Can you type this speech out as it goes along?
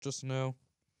just know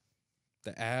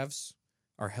the Avs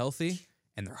are healthy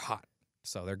and they're hot.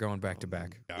 So they're going back to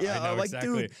back. Yeah, I know like,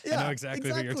 exactly. dude, yeah, I know exactly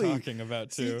who you're exactly. talking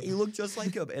about too. He looked just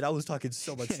like him, and I was talking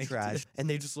so much Yeah, he trash, and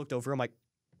they just looked over. I'm like,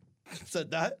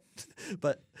 said that,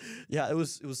 but yeah, it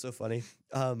was so funny.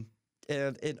 And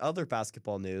in other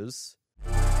basketball news.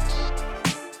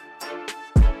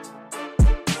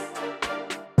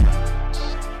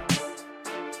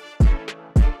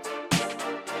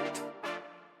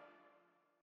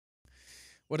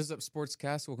 What is up,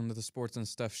 Sportscast? Welcome to the Sports and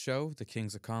Stuff Show, the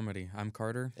Kings of Comedy. I'm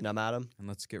Carter, And I'm Adam. and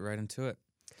let's get right into it.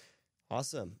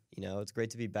 Awesome. It's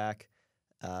great to be back.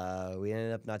 We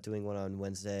ended up not doing one on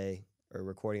Wednesday, or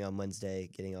recording on Wednesday,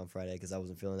 getting on Friday because I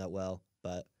wasn't feeling that well.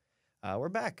 But we're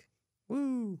back.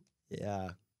 Woo!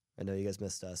 Yeah, I know you guys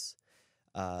missed us.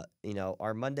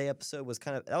 Our Monday episode was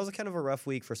kind of a rough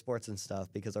week for sports and stuff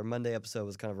because our Monday episode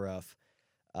was kind of rough.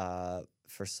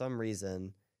 For some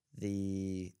reason,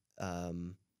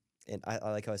 and I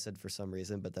like how I said for some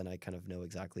reason, but then I kind of know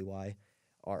exactly why.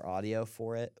 Our audio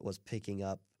for it was picking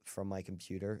up from my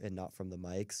computer and not from the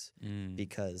mics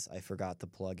because I forgot to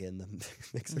plug in the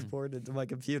mixer board into my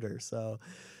computer. So,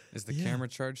 Is the camera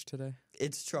charged today?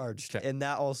 it's charged, Okay. and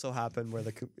that also happened where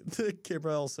the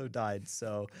camera also died.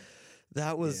 So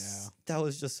that was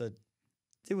just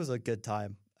it was a good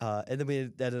time. And then we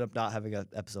ended up not having an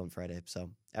episode on Friday.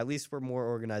 So at least we're more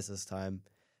organized this time.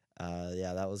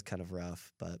 That was kind of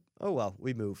rough, but oh well,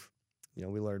 we move.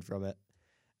 We learned from it.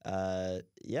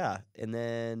 And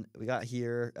then we got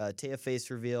here Taya face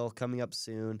reveal coming up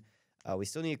soon. We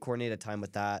still need to coordinate a time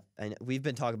with that, and we've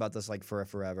been talking about this like for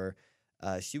forever.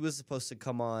 She was supposed to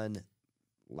come on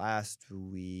last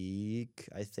week,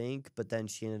 I think, but then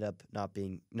she ended up not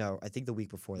being. No, I think the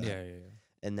week before that. Yeah.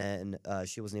 And then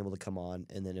she wasn't able to come on,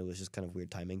 and then it was just kind of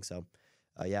weird timing. So,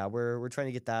 we're trying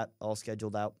to get that all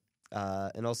scheduled out.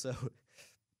 And also,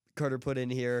 Carter put in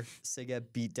here, Siga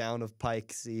beat down of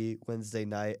Pike C Wednesday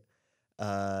night.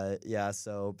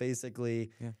 So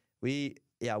basically, we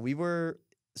were,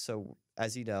 so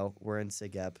as you know, we're in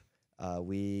SIGEP.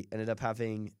 We ended up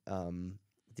having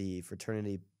the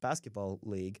fraternity basketball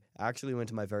league. I actually went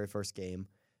to my very first game.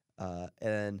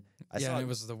 And it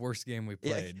was the worst game we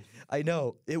played. I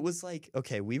know. It was like,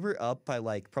 okay, we were up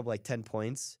by probably 10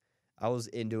 points. I was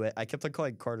into it. I kept on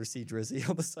calling Carter C. Drizzy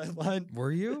on the sideline.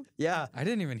 Were you? Yeah. I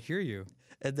didn't even hear you.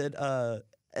 And then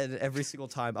and every single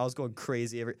time I was going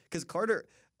crazy because Carter,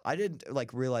 I didn't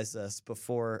realize this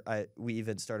before we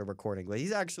even started recording, but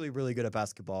he's actually really good at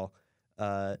basketball.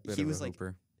 He was like,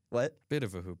 hooper. What? Bit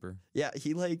of a hooper. Yeah,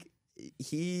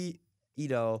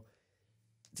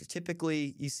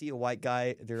 typically you see a white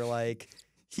guy, they're like,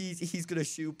 he's gonna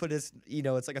shoot, but it's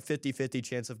like a 50-50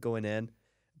 chance of going in.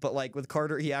 But with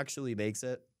Carter, he actually makes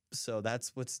it. So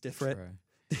that's what's different.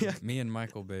 Yeah. Me and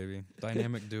Michael, baby.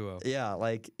 Dynamic duo. Yeah,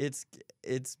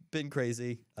 it's been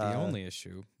crazy. The only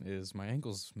issue is my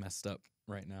ankle's messed up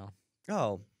right now.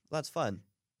 Oh, that's fun.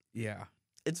 Yeah.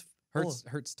 It's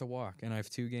hurts to walk, and I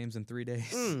have 2 games in 3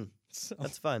 days. So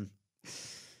that's fun.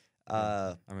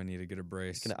 I'm gonna need to get a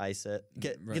brace. Gonna ice it.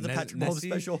 Get the Patrick Mahomes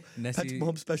special. Patrick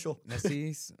Mahomes special.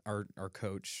 Nessie's our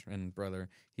coach and brother.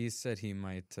 He said he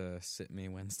might sit me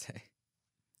Wednesday.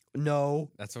 No.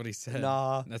 That's what he said.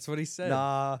 Nah. That's what he said.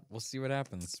 Nah. We'll see what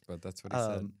happens, but that's what he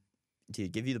said.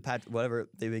 Dude, give you whatever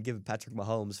they would give Patrick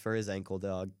Mahomes for his ankle,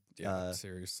 dog. Yeah,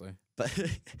 seriously. But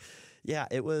yeah,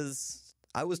 it was.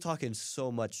 I was talking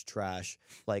so much trash.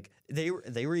 They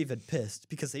were even pissed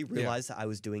because they realized that I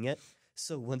was doing it.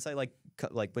 So once I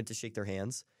went to shake their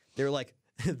hands, they were like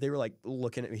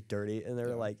looking at me dirty, and they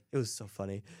were like, it was so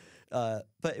funny. But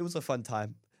it was a fun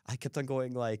time. I kept on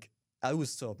going I was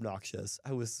so obnoxious.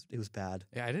 It was bad.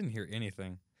 Yeah, I didn't hear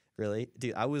anything. Really,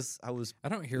 dude. I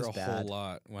don't hear a bad. whole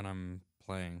lot when I'm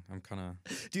playing. I'm kind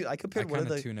of. Dude, I compared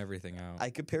tune everything out. I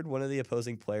compared one of the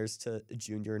opposing players to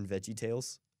Junior in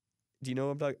VeggieTales. Do you know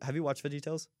what I'm talking? Have you watched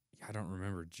VeggieTales? Yeah, I don't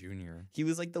remember Junior. He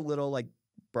was like the little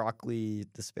broccoli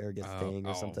asparagus thing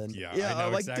or something. Yeah, I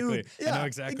know exactly. Dude, yeah, I know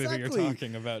exactly who you're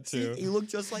talking about too. He looked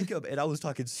just like him, and I was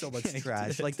talking so much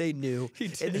trash. They knew,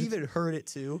 and they even heard it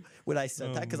too when I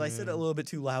said that because I said it a little bit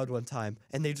too loud one time,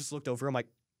 and they just looked over. I'm like,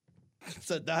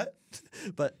 said that,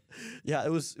 but yeah, it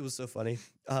was so funny.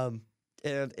 And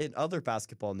in other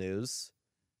basketball news,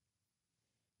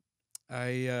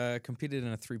 I competed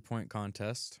in a 3-point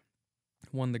contest,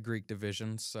 won the Greek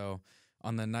division. So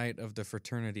on the night of the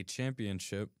fraternity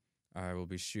championship, I will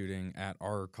be shooting at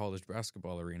our college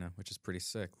basketball arena, which is pretty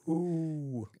sick.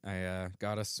 Ooh. I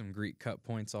got us some Greek Cup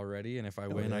points already, and if I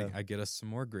win, yeah. I get us some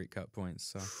more Greek Cup points.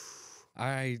 So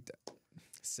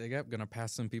SIGEP gonna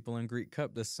pass some people in Greek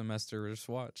Cup this semester. Just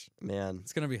watch. Man.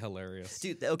 It's gonna be hilarious.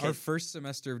 Dude, okay. Our first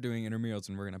semester of doing intramurals,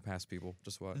 and we're gonna pass people.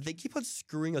 Just watch. They keep on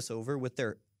screwing us over with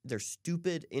their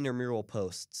stupid intramural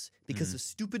posts. Because of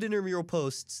stupid intramural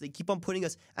posts, they keep on putting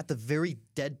us at the very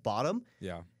dead bottom.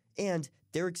 Yeah. And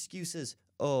their excuse is,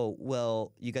 oh,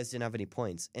 well, you guys didn't have any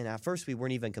points. And at first we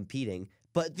weren't even competing.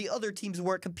 But the other teams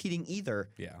weren't competing either.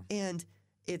 Yeah. And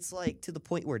it's like to the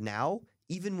point where now,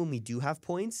 even when we do have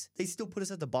points, they still put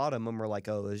us at the bottom and we're like,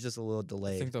 oh, it's just a little I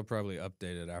delayed. think they'll probably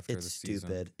update it after It's the season.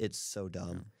 stupid. It's so dumb.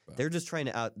 Yeah, but- They're just trying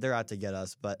to they're out to get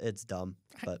us, but it's dumb.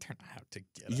 But They're not out to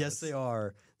get yes, us. they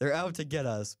are. They're out to get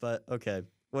us, but okay,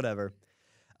 whatever.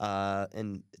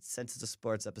 And since it's a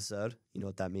sports episode, you know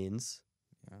what that means.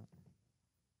 Yeah.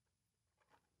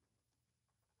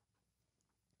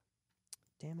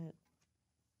 Damn it.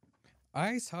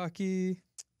 Ice hockey.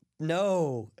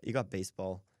 No, you got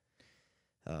baseball.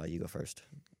 You go first.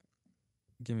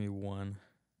 Give me one.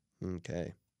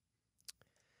 Okay.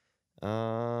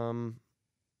 Oh,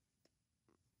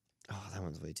 that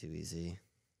one's way too easy.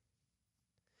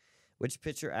 Which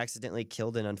pitcher accidentally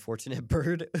killed an unfortunate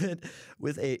bird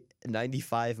with a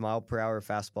 95-mile-per-hour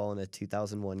fastball in a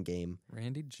 2001 game?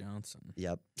 Randy Johnson.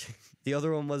 Yep. The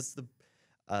other one was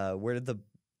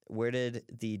where did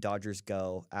the Dodgers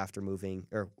go after moving,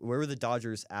 or where were the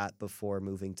Dodgers at before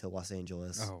moving to Los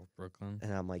Angeles? Oh, Brooklyn.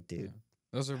 And I'm like, dude,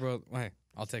 Those are both. Hey,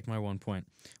 I'll take my 1 point.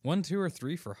 1, 2, or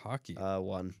 3 for hockey.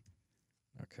 one.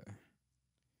 Okay.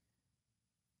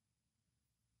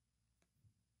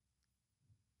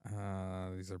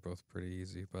 These are both pretty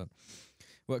easy, but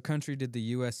what country did the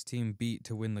U.S. team beat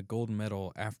to win the gold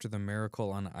medal after the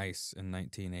Miracle on Ice in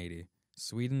 1980?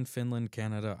 Sweden, Finland,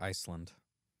 Canada, Iceland.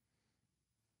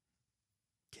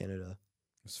 Canada.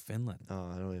 It was Finland.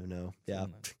 Oh, I don't even know. Yeah.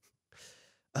 Finland.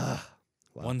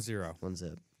 Wow. 1-0.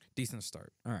 1-0. Decent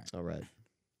start. All right. All right.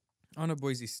 On to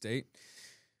Boise State.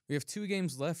 We have 2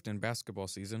 games left in basketball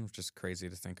season, which is crazy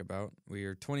to think about. We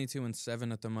are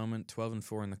 22-7 at the moment,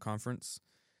 12-4 in the conference.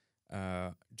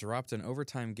 Dropped an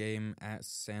overtime game at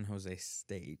San Jose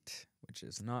State, which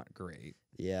is not great.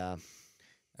 Yeah.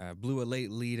 Blew a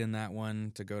late lead in that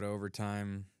one to go to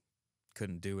overtime.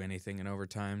 Couldn't do anything in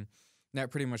overtime. That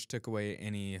pretty much took away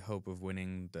any hope of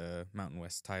winning the Mountain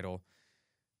West title,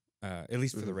 at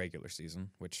least for the regular season,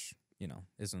 which,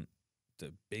 isn't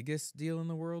the biggest deal in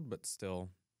the world, but still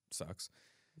sucks.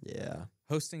 Yeah.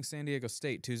 Hosting San Diego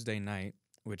State Tuesday night,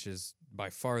 which is by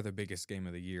far the biggest game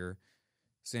of the year.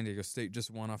 San Diego State just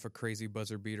won off a crazy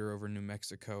buzzer beater over New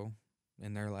Mexico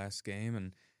in their last game,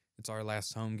 and it's our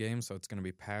last home game, so it's going to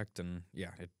be packed, and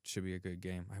yeah, it should be a good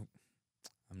game.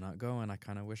 I'm not going. I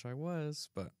kind of wish I was,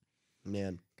 but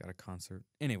Man. got a concert.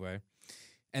 Anyway,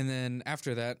 and then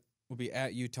after that, we'll be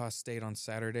at Utah State on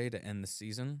Saturday to end the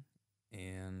season,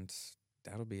 and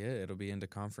that'll be it. It'll be into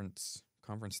conference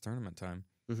tournament time.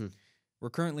 Mm-hmm. We're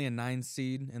currently a 9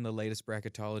 seed in the latest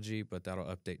bracketology, but that'll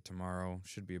update tomorrow.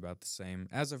 Should be about the same.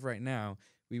 As of right now,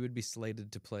 we would be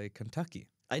slated to play Kentucky.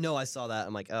 I know I saw that.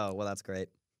 I'm like, oh, well, that's great.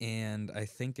 And I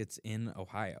think it's in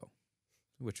Ohio,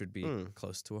 which would be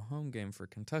close to a home game for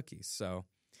Kentucky. So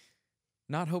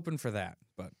not hoping for that,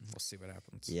 but we'll see what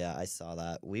happens. Yeah, I saw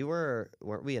that.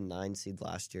 Weren't we a 9 seed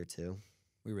last year too?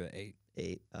 We were the 8.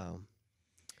 8. Oh.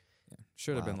 Yeah.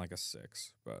 Should have Wow. been like a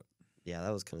 6, but Yeah,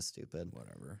 that was kind of stupid.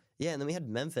 whatever. Yeah, and then we had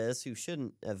Memphis, who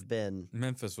shouldn't have been.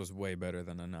 Memphis was way better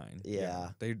than a 9. Yeah.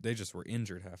 They just were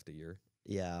injured half the year.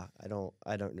 Yeah, I don't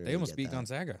really They almost get beat that.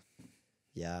 Gonzaga.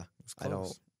 Yeah, It was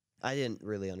close. I didn't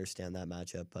really understand that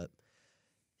matchup, but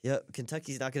yeah,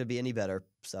 Kentucky's not going to be any better,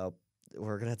 so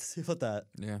we're gonna have to see about that.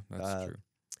 Yeah, that's true.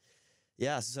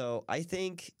 Yeah, so I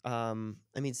think, San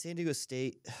Diego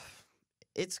State.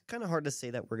 It's kind of hard to say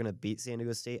that we're gonna beat San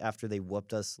Diego State after they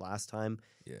whooped us last time,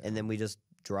 Yeah. and then we just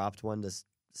dropped one to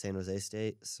San Jose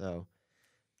State. So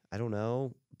I don't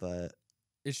know, but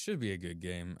It should be a good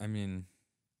game. I mean,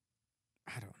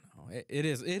 I don't know. It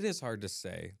is hard to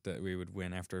say that we would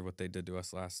win after what they did to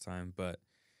us last time, but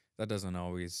that doesn't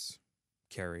always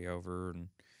carry over. And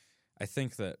I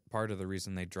think that part of the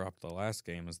reason they dropped the last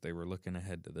game is they were looking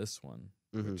ahead to this one,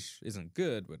 which isn't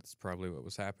good, but it's probably what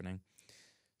was happening.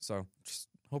 So just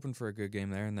hoping for a good game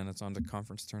there, and then it's on to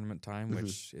conference tournament time,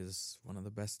 which is one of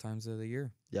the best times of the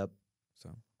year. yep.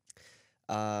 So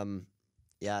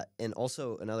Yeah, and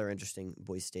also another interesting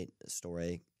Boise State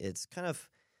story. It's kind of,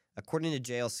 according to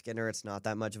JL Skinner, it's not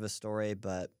that much of a story,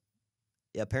 but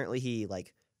yeah, apparently he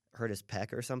hurt his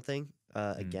pec or something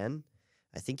again.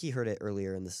 I think he hurt it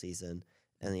earlier in the season,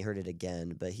 and he hurt it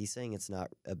again. But he's saying it's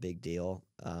not a big deal.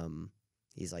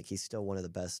 He's still one of the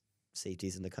best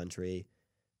safeties in the country.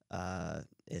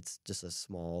 It's just a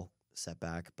small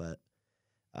setback, but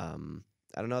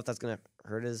I don't know if that's going to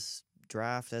hurt his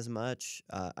draft as much.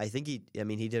 I think he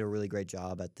did a really great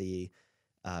job at the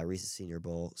Reese's Senior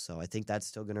Bowl, so I think that's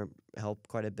still going to help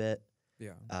quite a bit.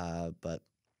 Yeah. But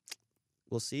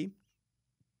we'll see.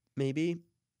 Maybe.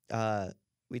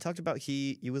 We talked about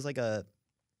he was like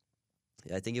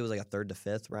I think it was like a 3rd to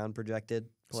 5th round projected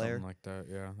player. Something like that.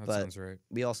 Yeah, that But sounds right.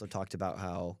 we also talked about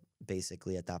how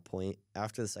basically at that point,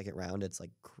 after the 2nd round, it's like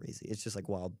crazy. It's just like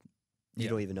wild. You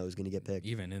don't even know who's going to get picked.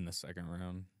 Even in the 2nd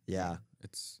round. Yeah.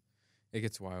 It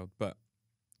gets wild, but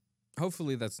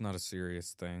hopefully that's not a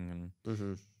serious thing. And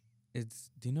do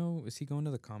you know, is he going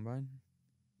to the combine?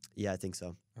 Yeah, I think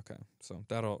so. Okay, so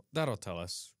that'll tell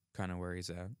us kind of where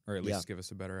he's at, or at least give us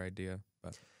a better idea.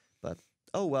 But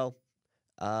oh well.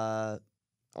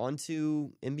 On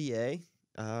to NBA.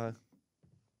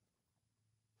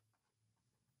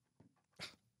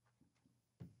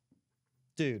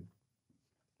 Dude.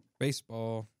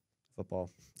 Baseball.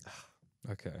 Football.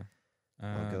 Okay.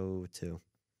 I'll go 2.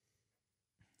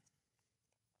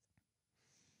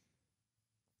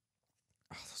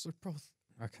 Oh, those are both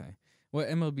okay. What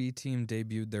MLB team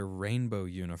debuted their rainbow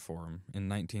uniform in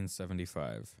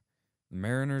 1975?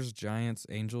 Mariners, Giants,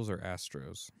 Angels, or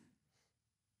Astros?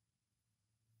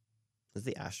 Is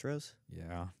it the Astros?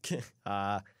 Yeah. Dang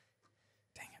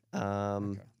it.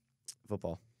 Okay.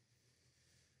 Football.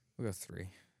 We'll go 3.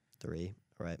 3.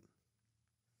 All right.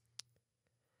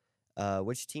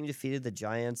 Which team defeated the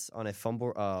Giants on a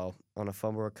fumble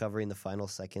recovery in the final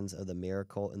seconds of the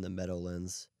Miracle in the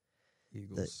Meadowlands?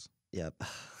 Eagles. Yep.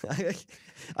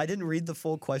 I didn't read the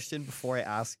full question before I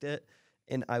asked it,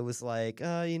 and I was like,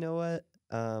 you know what?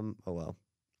 Oh well.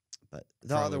 But the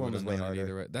Probably other one was way wouldn't known it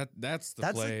harder. either way. That's the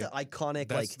That's play. like the iconic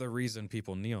That's the reason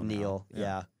people kneel. kneel. Now.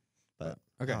 Yeah. But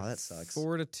okay, oh, that sucks.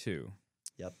 4-2.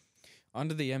 Yep. On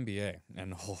to the NBA,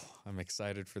 and I'm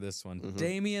excited for this one. Mhm.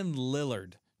 Damian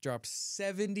Lillard dropped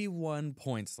 71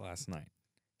 points last night.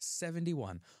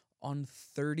 71 on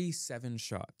 37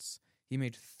 shots. He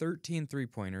made 13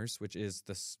 three-pointers, which is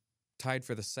tied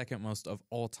for the 2nd most of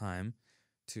all time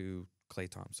to Klay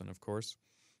Thompson, of course.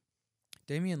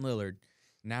 Damian Lillard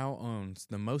now owns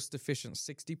the most efficient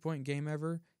 60-point game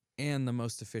ever and the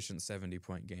most efficient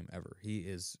 70-point game ever. He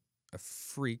is a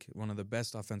freak, one of the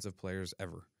best offensive players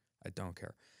ever. I don't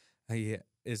care. He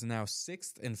is now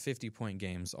 6th in 50-point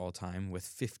games all time with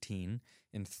 15,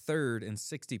 and 3rd in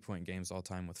 60-point games all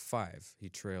time with 5. He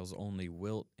trails only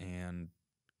Wilt and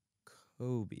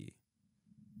Kobe.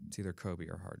 It's either Kobe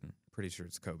or Harden. Pretty sure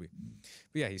it's Kobe.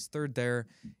 But yeah, he's 3rd there.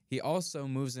 He also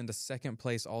moves into 2nd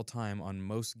place all time on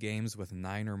most games with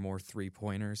 9 or more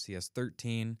three-pointers. He has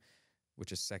 13,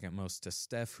 which is 2nd most to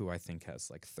Steph, who I think has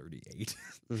like 38.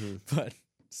 But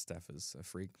Steph is a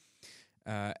freak.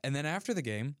 And then after the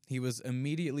game, he was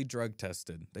immediately drug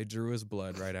tested. They drew his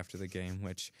blood right after the game,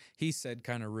 which he said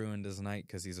kind of ruined his night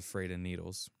because he's afraid of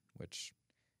needles, which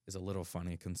is a little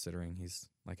funny considering he's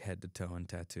like head to toe in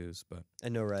tattoos. But I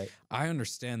know, right? I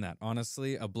understand that.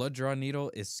 Honestly, a blood draw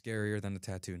needle is scarier than a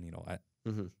tattoo needle.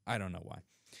 I don't know why.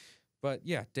 But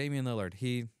yeah, Damian Lillard,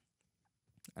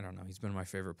 I don't know. He's been my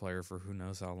favorite player for who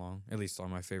knows how long, at least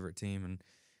on my favorite team. And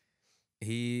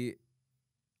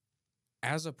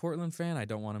as a Portland fan, I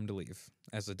don't want him to leave.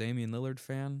 As a Damian Lillard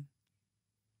fan,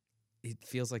 it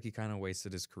feels like he kind of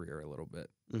wasted his career a little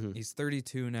bit. He's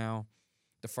 32 now.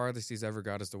 The farthest he's ever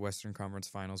got is the Western Conference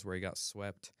Finals where he got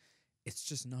swept. It's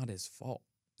just not his fault.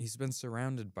 He's been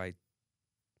surrounded by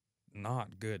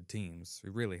not good teams. He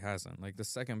really hasn't. Like the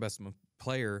 2nd best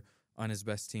player on his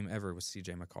best team ever was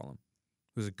CJ McCollum,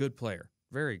 who's a good player,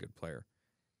 very good player.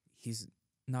 He's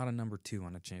not a number 2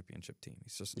 on a championship team.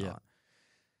 He's just not.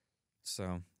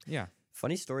 So, yeah.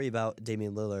 Funny story about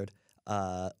Damian Lillard.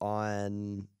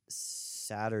 On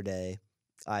Saturday,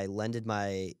 I lended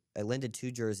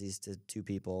 2 jerseys to 2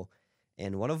 people,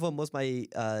 and one of them was my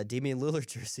Damian Lillard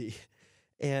jersey.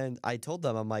 And I told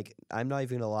them, I'm like, I'm not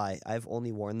even gonna lie, I've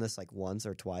only worn this like once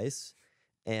or twice,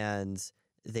 and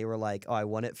they were like, oh, I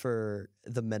want it for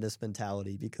the menace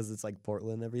mentality because it's like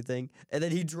Portland and everything. And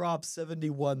then he dropped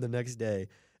 71 the next day.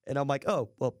 And I'm like, oh,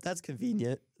 well, that's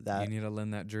convenient. You need to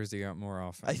lend that jersey out more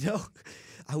often. I know.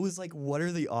 I was like, what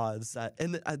are the odds that?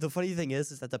 And the funny thing is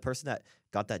that the person that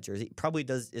got that jersey probably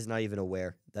is not even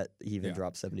aware that he even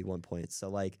dropped 71 points.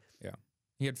 So like,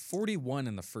 he had 41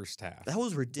 in the first half. That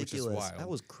was ridiculous. Which is wild. That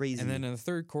was crazy. And then in the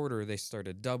 3rd quarter, they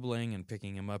started doubling and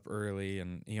picking him up early,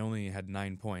 and he only had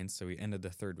 9 points, so he ended the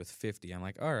 3rd with 50. I'm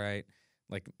like, all right,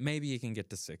 like maybe he can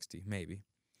get to 60, maybe.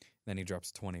 Then he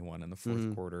drops 21 in the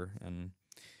 4th quarter, and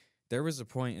there was a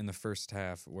point in the first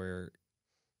half where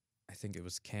I think it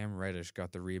was Cam Reddish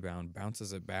got the rebound,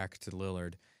 bounces it back to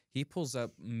Lillard. He pulls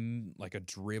up like a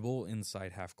dribble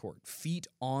inside half court, feet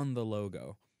on the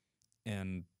logo,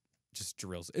 and just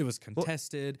drills. It was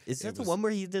contested. Is that the one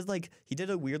where he did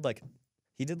a weird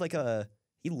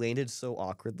he landed so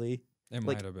awkwardly? It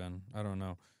like- might have been. I don't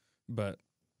know, but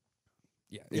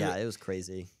yeah, Yeah, it was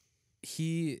crazy.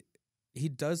 he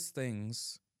does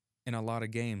things in a lot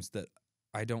of games that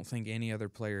I don't think any other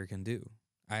player can do.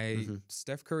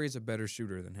 Steph Curry is a better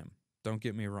shooter than him. Don't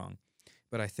get me wrong,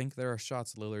 but I think there are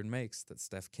shots Lillard makes that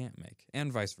Steph can't make,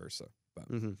 and vice versa. But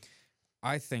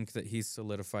I think that he's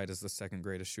solidified as the second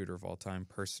greatest shooter of all time.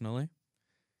 Personally,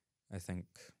 I think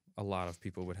a lot of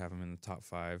people would have him in the top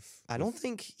 5. I don't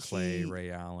think Clay,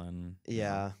 Ray Allen.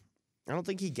 Yeah, I don't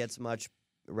think he gets much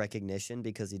recognition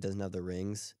because he doesn't have the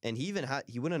rings. And he even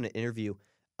he went on an interview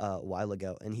a while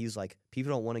ago, and he was like,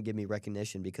 "People don't want to give me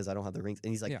recognition because I don't have the rings."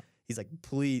 And he's like,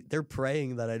 "Please, they're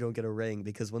praying that I don't get a ring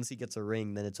because once he gets a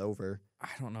ring, then it's over." I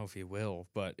don't know if he will,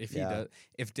 but if he does,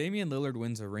 if Damian Lillard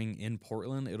wins a ring in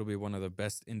Portland, it'll be one of the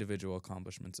best individual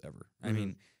accomplishments ever. I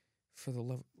mean, for the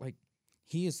love,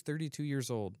 he is 32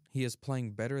 years old. He is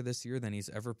playing better this year than he's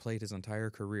ever played his entire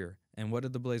career. And what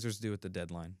did the Blazers do at the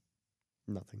deadline?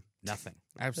 Nothing. Nothing.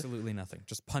 Absolutely nothing.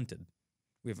 Just punted.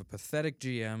 We have a pathetic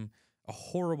GM, a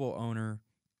horrible owner.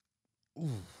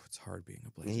 Ooh, it's hard being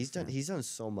a Blazer fan. He's done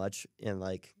so much, and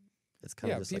it's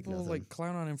kind of just people nothing.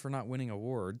 clown on him for not winning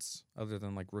awards other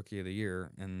than Rookie of the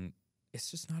Year, and it's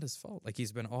just not his fault.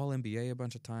 He's been All NBA a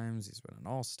bunch of times. He's been an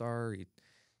All Star.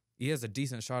 He has a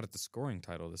decent shot at the scoring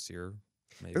title this year.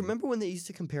 Maybe. Remember when they used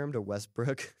to compare him to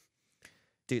Westbrook?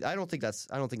 Dude, I don't think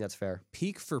that's fair.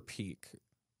 Peak for peak.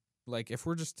 If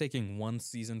we're just taking one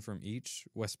season from each,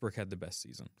 Westbrook had the best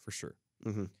season for sure.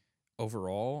 Mm-hmm.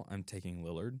 Overall, I'm taking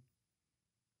Lillard,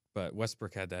 but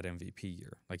Westbrook had that MVP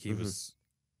year. He was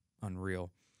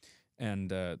unreal. And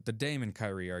the Dame and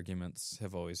Kyrie arguments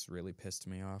have always really pissed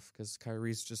me off because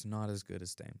Kyrie's just not as good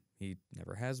as Dame. He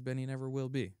never has been. He never will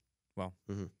be. Well,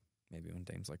 maybe when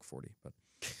Dame's 40, but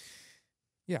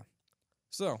yeah.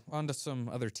 So on to some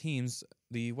other teams.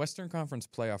 The Western Conference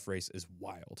playoff race is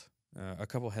wild. A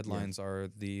couple headlines are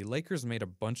the Lakers made a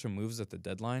bunch of moves at the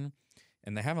deadline,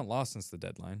 and they haven't lost since the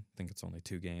deadline. I think it's only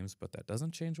 2 games, but that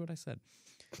doesn't change what I said.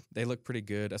 They look pretty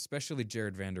good, especially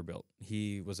Jared Vanderbilt.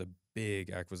 He was a big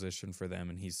acquisition for them,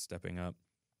 and he's stepping up.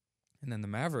 And then the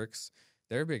Mavericks,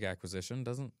 their big acquisition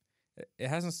it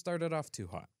hasn't started off too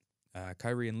hot.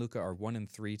 Kyrie and Luka are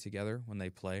 1-3 together when they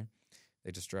play.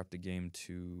 They just dropped a game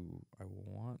to, I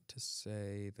want to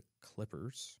say, the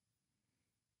Clippers.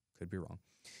 Could be wrong.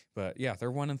 But yeah,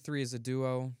 they're 1-3 as a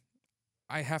duo.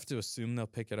 I have to assume they'll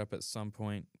pick it up at some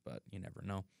point, but you never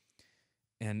know.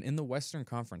 And in the Western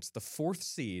Conference, the 4th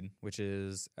seed, which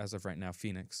is, as of right now,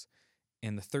 Phoenix,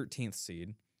 and the 13th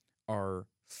seed are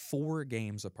 4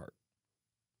 games apart.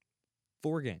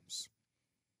 4 games.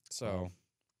 So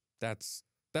that's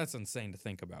insane to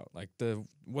think about.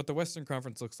 What the Western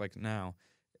Conference looks like now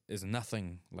is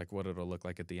nothing like what it'll look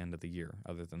like at the end of the year,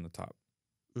 other than the top.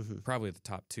 Probably the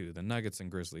top 2. The Nuggets and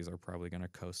Grizzlies are probably going to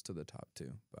coast to the top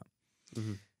 2. But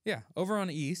yeah, over on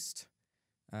East,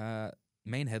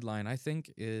 main headline I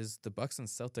think is the Bucks and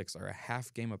Celtics are a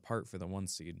half game apart for the 1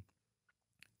 seed.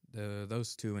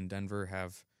 Those 2 in Denver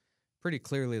have pretty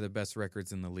clearly the best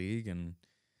records in the league, and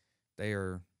they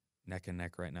are neck and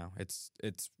neck right now. It's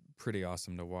pretty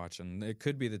awesome to watch, and it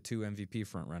could be the 2 MVP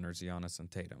frontrunners, Giannis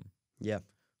and Tatum. Yeah,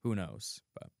 who knows?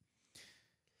 But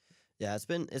yeah, it's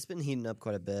been heating up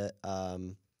quite a bit.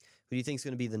 Who do you think is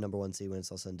going to be the number 1 seed when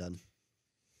it's all said and done?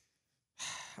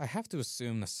 I have to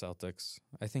assume the Celtics.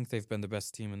 I think they've been the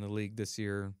best team in the league this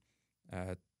year.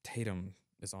 Tatum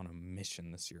is on a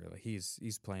mission this year.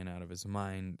 He's playing out of his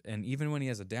mind, and even when he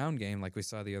has a down game, like we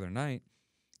saw the other night,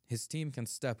 his team can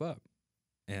step up,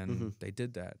 and they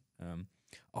did that.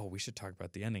 We should talk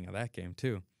about the ending of that game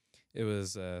too. It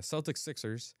was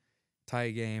Celtics-Sixers tie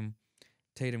game.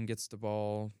 Tatum gets the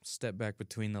ball, step back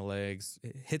between the legs,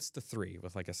 hits the 3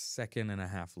 with a second and a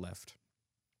half left.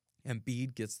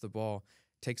 Embiid gets the ball,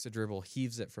 takes a dribble,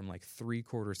 heaves it from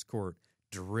 3/4 court,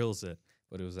 drills it,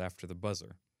 but it was after the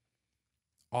buzzer.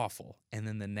 Awful. And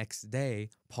then the next day,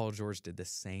 Paul George did the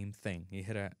same thing. He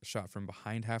hit a shot from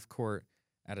behind half court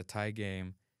at a tie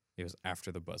game. It was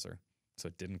after the buzzer, so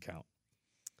it didn't count.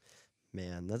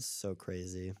 Man, that's so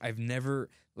crazy. I've never,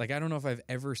 I don't know if I've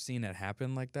ever seen it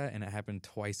happen like that, and it happened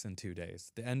twice in 2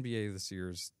 days. The NBA this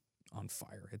year is on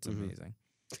fire. It's amazing.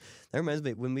 That reminds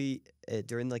me, when we,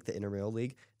 during the intramural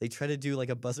league, they tried to do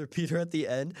a buzzer beater at the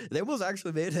end. They almost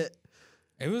actually made it.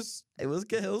 It was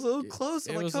good. It was a little close.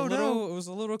 It was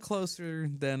a little closer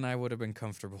than I would have been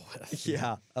comfortable with.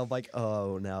 Yeah. I'm like,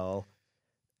 oh no.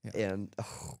 Yeah. And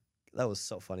that was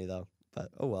so funny though. But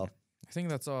oh well. I think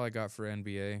that's all I got for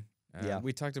NBA. Yeah.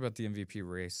 We talked about the MVP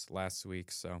race last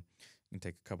week, so we can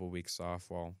take a couple weeks off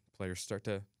while players start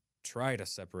to try to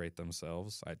separate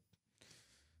themselves.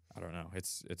 I don't know.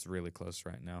 It's really close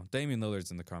right now. Damian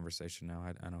Lillard's in the conversation now.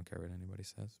 I don't care what anybody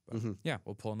says. But yeah,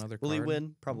 we'll pull another Will card. he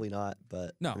win? Probably not.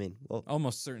 But No. I mean, well,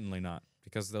 Almost certainly not,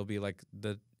 because they'll be like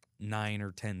the 9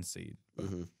 or 10 seed.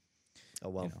 oh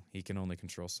well. He can only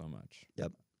control so much.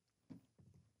 Yep.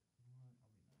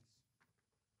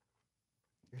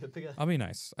 You're gonna pick I'll be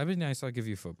nice. I'll give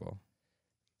you football.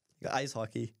 ice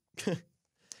hockey.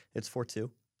 It's 4-2.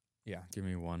 Yeah, give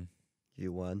me one.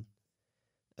 You won.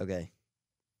 Okay.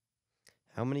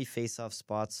 How many face-off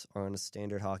spots are on a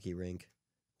standard hockey rink?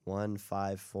 1,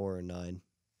 5, 4, or 9?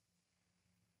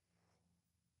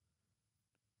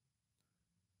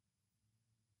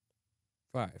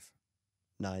 5.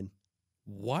 9.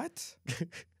 What?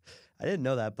 I didn't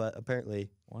know that, but apparently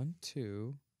 1,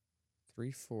 2,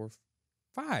 3, 4,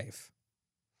 5.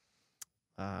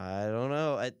 I don't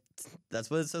know. That's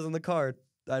what it says on the card.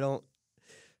 I'm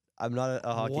not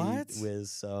a hockey What?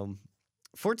 whiz.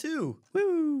 4-2.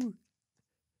 Woo!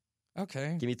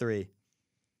 Okay. Give me 3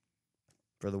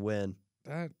 for the win.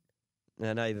 That.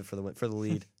 Not even for the win, for the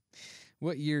lead.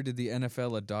 What year did the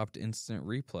NFL adopt instant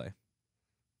replay?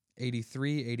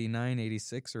 83, 89,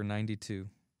 86, or 92?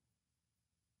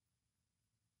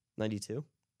 92.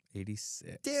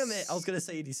 86. Damn it! I was gonna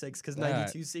say 86 because That-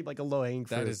 92 seemed like a low hanging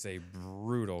fruit. That is a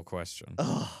brutal question.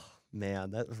 Oh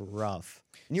man, that was rough.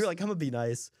 And you were like, "I'm gonna be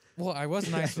nice." Well, I was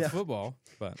nice I with know. football,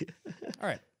 but all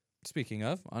right. Speaking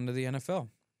of, onto the NFL.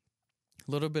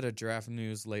 A little bit of draft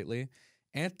news lately.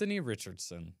 Anthony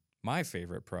Richardson, my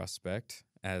favorite prospect,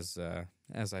 as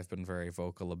I've been very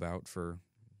vocal about for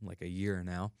like a year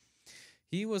now.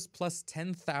 He was plus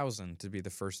 10,000 to be the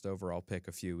first overall pick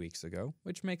a few weeks ago,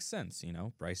 which makes sense.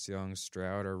 Bryce Young,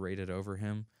 Stroud are rated over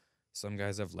him. Some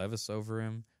guys have Levis over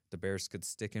him. The Bears could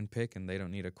stick and pick, and they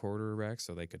don't need a quarterback,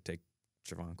 so they could take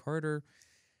Javon Carter.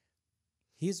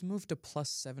 He's moved to plus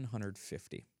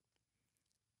 750.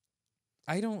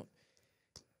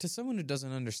 To someone who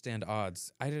doesn't understand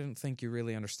odds, I didn't think you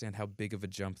really understand how big of a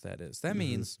jump that is. That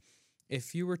means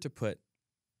if you were to put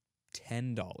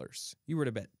 $10, you were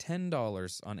to bet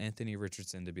 $10 on Anthony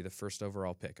Richardson to be the first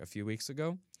overall pick a few weeks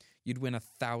ago, you'd win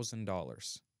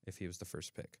 $1,000 if he was the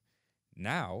first pick.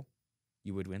 Now,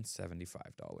 you would win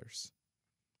 $75.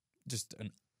 Just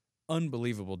an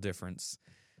unbelievable difference.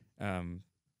 And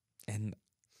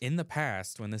in the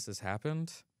past, when this has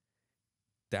happened,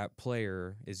 that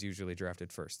player is usually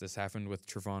drafted first. This happened with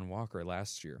Travon Walker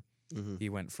last year. He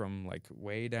went from like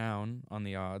way down on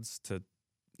the odds to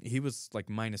he was like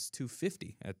minus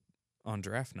 250 on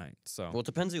draft night. So Well, it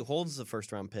depends who holds the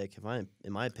first round pick.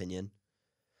 In my opinion,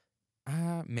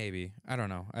 maybe, I don't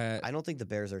know. I don't think the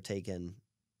Bears are taking.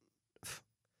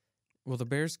 Well, the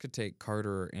Bears could take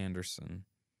Carter or Anderson,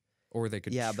 or they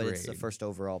could Yeah, trade. but it's the first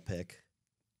overall pick.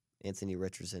 Anthony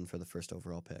Richardson for the first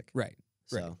overall pick. Right.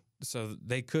 So Right. So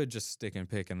they could just stick and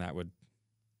pick, and that would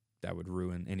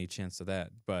ruin any chance of that.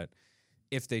 But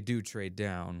if they do trade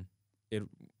down, it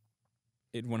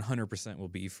 100% will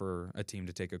be for a team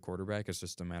to take a quarterback. It's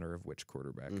just a matter of which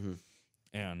quarterback.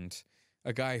 And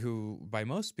a guy who, by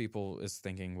most people, is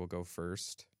thinking will go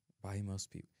first. By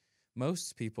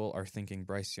most people are thinking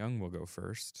Bryce Young will go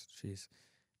first. Jeez.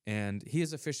 And he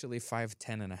is officially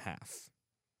 5'10 and a half.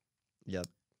 Yep.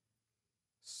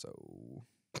 So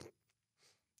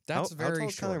that's how very tall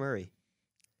is short. Kyler Murray?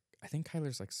 I think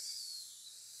Kyler's like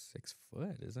 6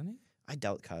 foot, isn't he? I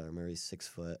doubt Kyler Murray's 6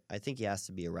 foot. I think he has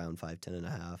to be around 5'10 and a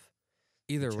half.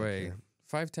 Either Check way, here.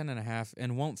 5'10 and a half,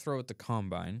 and won't throw at the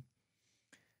combine.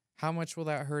 How much will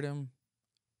that hurt him?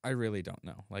 I really don't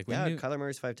know. Like, Yeah, Kyler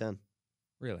Murray's 5'10.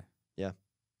 Really? Yeah.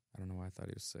 I don't know why I thought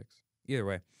he was 6. Either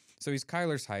way, so he's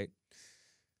Kyler's height.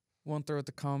 Won't throw at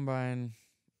the combine.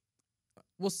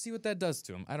 We'll see what that does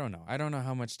to him. I don't know. I don't know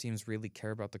how much teams really care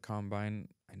about the combine.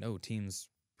 I know teams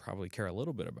probably care a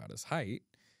little bit about his height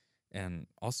and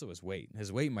also his weight.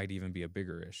 His weight might even be a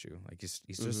bigger issue. Like he's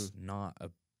just not a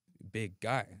big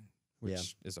guy,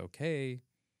 which is okay.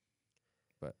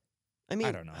 But I mean,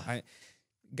 I don't know.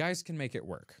 Guys can make it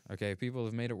work. Okay, people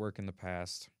have made it work in the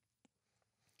past.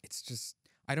 It's just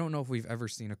I don't know if we've ever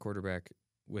seen a quarterback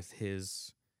with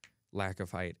his lack of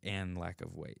height and lack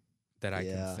of weight that I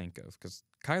can think of, because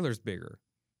Kyler's bigger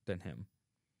than him.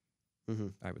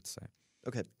 I would say.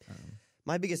 Okay.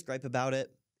 My biggest gripe about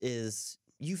it is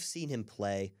you've seen him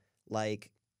play.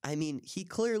 Like, I mean, he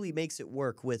clearly makes it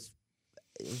work with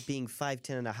being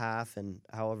 5'10 and a half and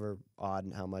however odd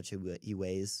and how much he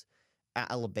weighs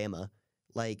at Alabama.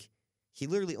 Like, he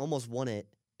literally almost won it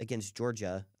against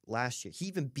Georgia last year. He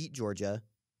even beat Georgia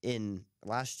in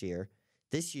last year.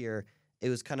 This year, it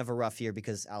was kind of a rough year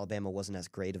because Alabama wasn't as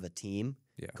great of a team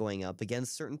Yeah. going up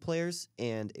against certain players,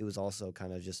 and it was also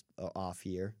kind of just an off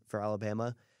year for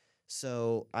Alabama.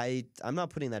 So I'm not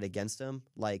putting that against him.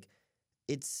 Like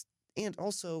and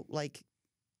also like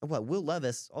Will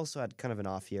Levis also had kind of an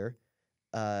off year.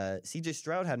 CJ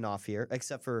Stroud had an off year,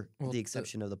 except for Well, the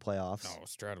exception of the playoffs. No,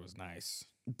 Stroud was nice.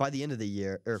 By the end of the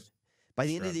year, Stroud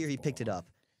he was picked it balling. up.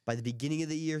 By the beginning of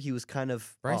the year, he was kind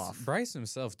of off. Bryce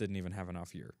himself didn't even have an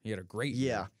off year. He had a great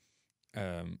Yeah.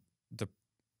 year. The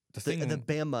thing The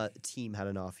Bama team had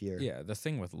an off year. Yeah, the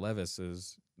thing with Levis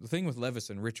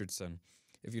and Richardson,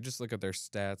 if you just look at their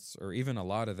stats or even a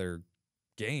lot of their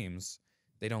games,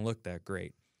 they don't look that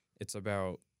great. It's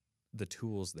about the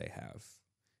tools they have.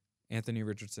 Anthony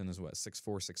Richardson is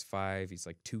 6'4", 6'5". He's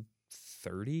like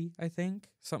 230, I think,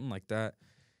 something like that.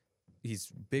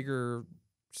 He's bigger,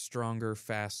 stronger,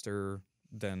 faster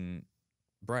than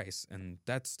Bryce, and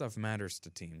that stuff matters to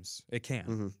teams. It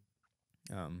can.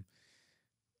 Mm-hmm.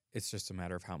 It's just a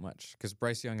matter of how much. Because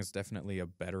Bryce Young is definitely a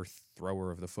better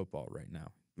thrower of the football right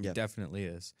now. Yeah. He definitely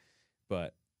is.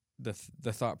 But the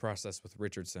thought process with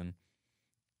Richardson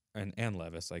and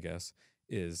Levis, I guess,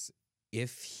 is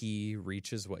if he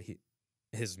reaches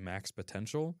his max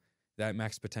potential, that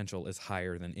max potential is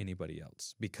higher than anybody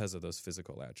else because of those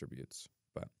physical attributes.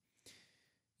 But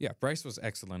yeah, Bryce was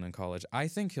excellent in college. I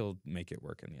think he'll make it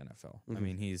work in the NFL. I Mhm.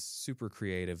 mean, he's super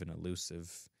creative and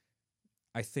elusive.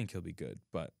 I think he'll be good,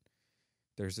 but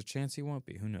there's a chance he won't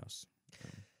be. Who knows?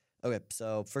 Okay,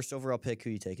 so first overall pick,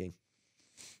 who are you taking?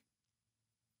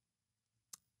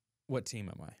 What team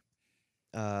am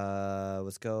I?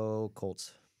 Let's go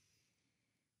Colts.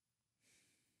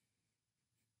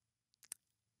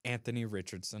 Anthony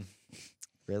Richardson.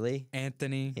 Really?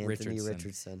 Anthony Anthony Richardson.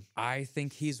 Richardson. I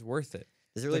think he's worth it.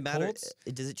 Does it really The matter? Colts-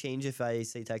 Does it change if I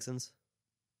say Texans?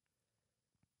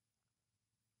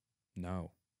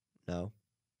 No, No.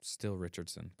 still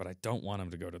Richardson, but I don't want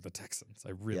him to go to the Texans. I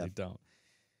really Yeah. don't.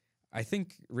 I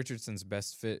think Richardson's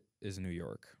best fit is New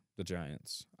York, the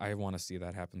Giants. I want to see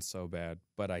that happen so bad,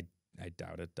 but I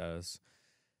doubt it does.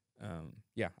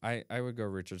 Yeah, I would go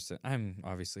Richardson. I'm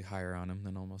obviously higher on him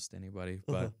than almost anybody,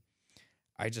 but Uh-huh.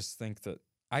 I just think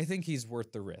I think he's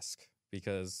worth the risk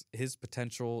because his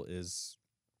potential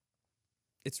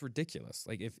it's ridiculous.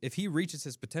 Like if he reaches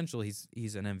his potential,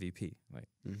 he's an MVP. Like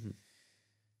Mhm.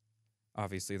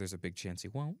 obviously there's a big chance he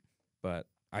won't, but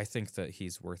I think that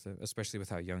he's worth it, especially with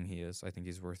how young he is. I think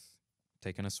he's worth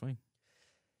taking a swing.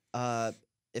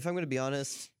 If I'm going to be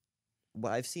honest,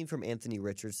 what I've seen from Anthony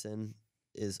Richardson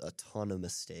is a ton of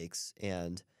mistakes,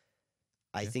 and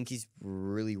I Yeah. think he's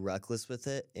really reckless with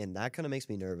it, and that kind of makes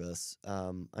me nervous.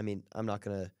 I mean, I'm not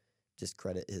going to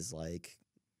discredit his height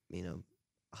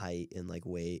and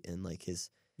weight and his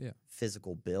Yeah.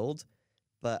 physical build,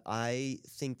 but I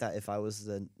think that if I was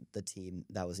the team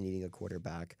that was needing a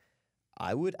quarterback,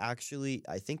 I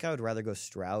think I would rather go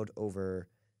Stroud over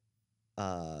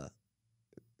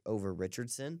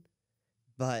Richardson,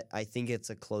 but I think it's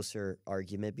a closer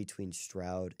argument between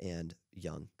Stroud and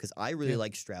Young because I really Yeah.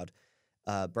 like Stroud.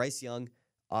 Bryce Young,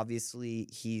 obviously,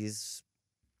 he's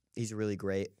really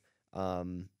great,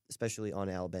 especially on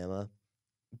Alabama,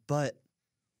 but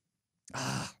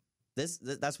that's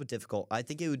what's difficult. I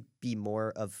think it would be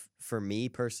more for me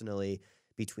personally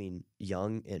between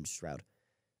Young and Stroud.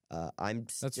 I'm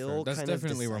That's still fair. That's kind of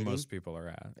definitely where deciding. most people are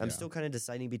at. I'm yeah. still kind of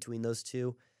deciding between those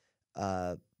two,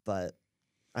 but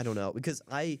I don't know because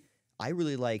I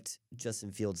really liked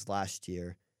Justin Fields last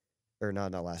year, or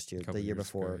not last year, Couple the year years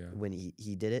ago, before yeah. when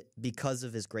he did it because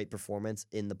of his great performance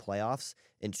in the playoffs,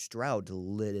 and Stroud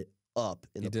lit it up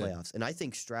in He the did. playoffs, and I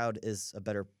think Stroud is a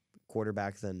better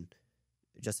quarterback than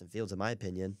Justin Fields in my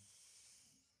opinion.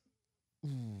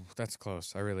 Ooh, that's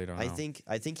close. I really don't know.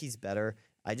 I think he's better.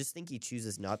 I just think he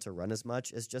chooses not to run as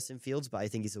much as Justin Fields, but I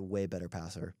think he's a way better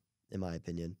passer, in my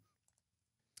opinion.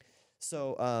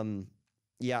 So,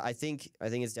 yeah, I think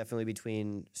it's definitely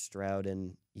between Stroud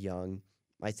and Young.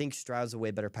 I think Stroud's a way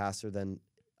better passer than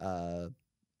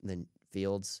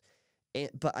Fields.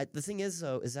 The thing is,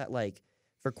 though, is that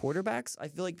for quarterbacks, I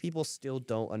feel like people still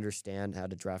don't understand how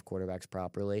to draft quarterbacks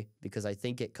properly because I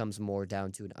think it comes more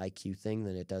down to an IQ thing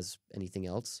than it does anything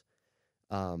else.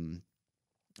 I don't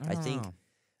think know.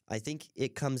 I think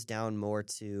it comes down more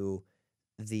to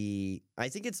I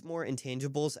think it's more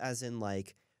intangibles as in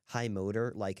high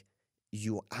motor,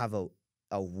 you have a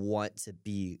want to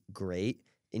be great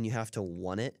and you have to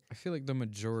want it. I feel like the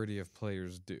majority of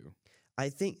players do. I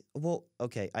think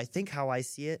how I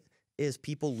see it is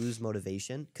people lose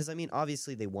motivation because I mean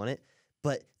obviously they want it,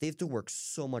 but they have to work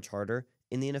so much harder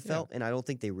in the NFL, and I don't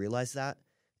think they realize that.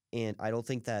 And I don't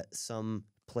think that some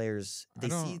players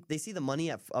they see the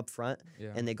money up front,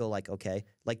 Yeah. and they go like, okay,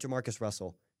 like Jamarcus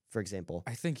Russell, for example.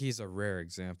 I think he's a rare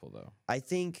example, though. I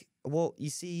think, well, you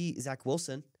see Zach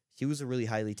Wilson. He was a really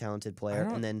highly talented player,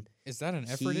 and then is that an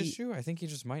effort issue? I think he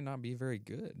just might not be very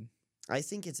good. I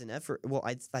think it's an effort. Well,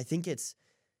 I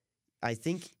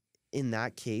think in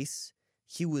that case,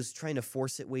 he was trying to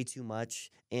force it way too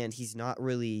much, and he's not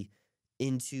really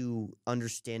into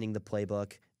understanding the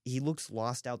playbook. He looks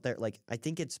lost out there. Like, I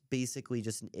think it's basically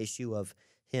just an issue of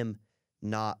him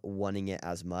not wanting it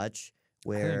as much. I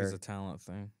think Where it's a talent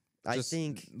thing. I Just,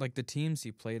 think like the teams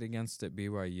he played against at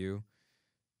BYU,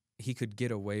 he could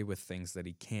get away with things that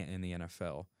he can't in the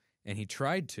NFL, and he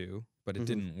tried to, but it Mhm.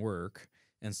 didn't work.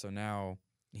 And so now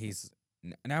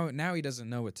now he doesn't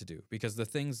know what to do because the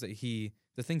things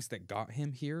that got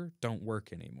him here don't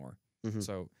work anymore. Mhm.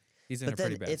 So he's in but a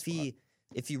pretty then bad spot.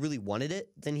 if he really wanted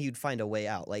it, then he'd find a way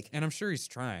out. Like And I'm sure he's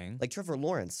trying. Trevor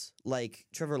Lawrence.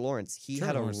 Trevor Lawrence, he Trevor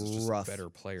had a Lawrence is just rough a better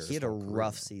player. he his had a whole career,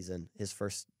 rough though. season, his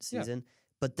first Yeah. season.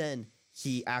 But then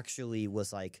he actually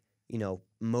was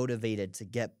motivated to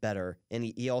get better. And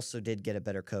he also did get a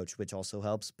better coach, which also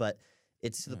helps. But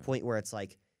it's to the Yeah. point where it's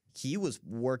like he was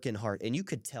working hard. And you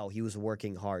could tell he was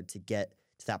working hard to get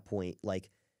to that point. Like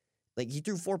he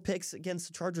threw 4 picks against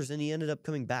the Chargers and he ended up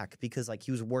coming back because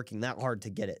he was working that hard to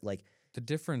get it. The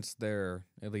difference there,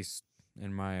 at least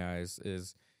in my eyes,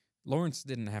 is Lawrence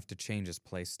didn't have to change his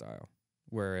play style,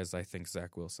 whereas I think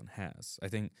Zach Wilson has. I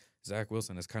think Zach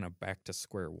Wilson is kind of back to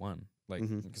square one.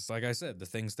 Mhm. Because like I said, the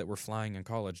things that were flying in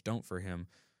college don't for him.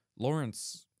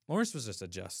 Lawrence was just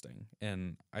adjusting,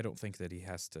 and I don't think that he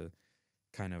has to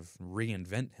kind of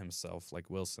reinvent himself like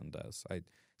Wilson does.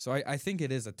 I think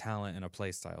it is a talent and a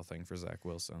play style thing for Zach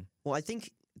Wilson. Well, I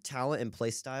think talent and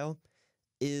play style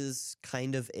is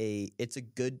kind of it's a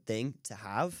good thing to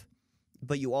have,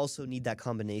 but you also need that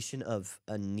combination of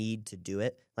a need to do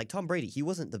it. Like Tom Brady, he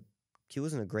wasn't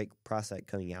a great prospect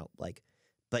coming out,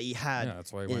 but he had Yeah,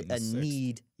 that's why he went in a sixth.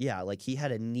 need. Yeah, he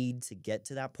had a need to get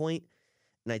to that point,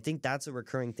 and I think that's a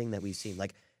recurring thing that we've seen.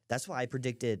 That's why I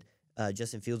predicted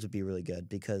Justin Fields would be really good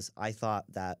because I thought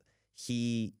that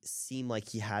he seemed like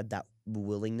he had that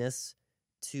willingness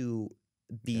to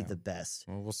be Yeah. the best.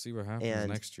 Well, we'll see what happens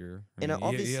And- next year. and He has a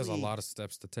obviously- lot of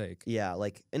steps to take. Yeah,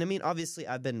 and I mean, obviously,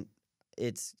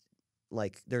 it's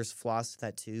there's flaws to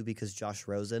that too because Josh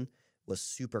Rosen was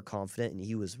super confident and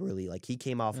he was really he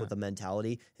came off Yeah. with a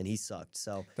mentality and he sucked.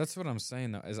 So That's what I'm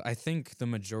saying, though, is I think the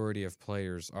majority of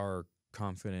players are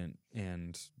confident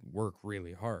and work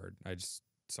really hard.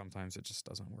 Sometimes it just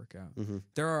doesn't work out. Mhm.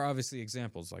 There are obviously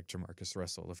examples like Jamarcus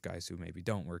Russell of guys who maybe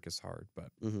don't work as hard, but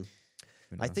Mhm.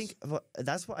 who I knows? think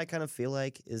that's what I kind of feel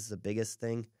like is the biggest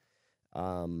thing.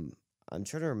 I'm trying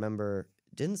to remember.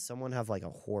 Didn't someone have a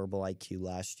horrible IQ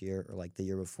last year or the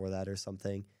year before that or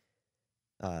something?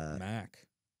 Mac.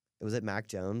 Was it Mac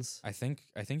Jones? I think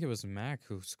it was Mac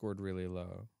who scored really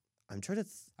low. I'm trying to.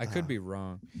 I could be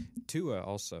wrong. Tua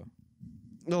also.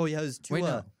 Oh yeah, it was Tua. Wait,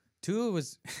 no. Tua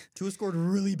was. Tua scored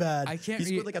really bad. I can't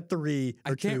He scored a 3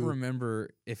 or I can't 2. remember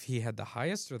if he had the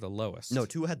highest or the lowest. No,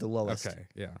 Tua had the lowest. Okay,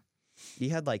 yeah. He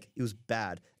had he was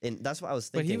bad, and that's what I was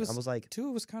But thinking. he was, I was like,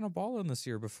 Tua was kind of balling this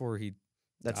year before he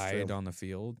that's died true. on the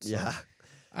field. So Yeah,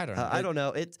 I don't know. I don't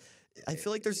know. I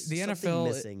feel like there's the something NFL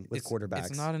missing with quarterbacks.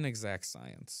 It's not an exact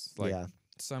science. Yeah.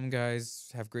 Some guys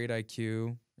have great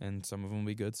IQ, and some of them will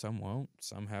be good, some won't.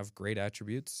 Some have great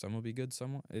attributes, some will be good,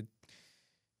 some won't.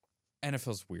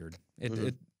 NFL's weird.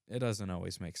 Mhm. It doesn't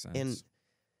always make sense. And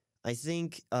I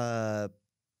think I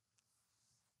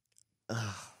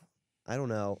don't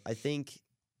know. I think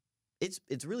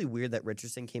it's really weird that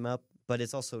Richardson came up, but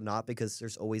it's also not because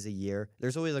there's always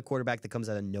a quarterback that comes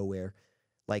out of nowhere.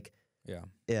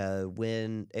 Yeah.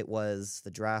 When it was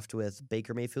the draft with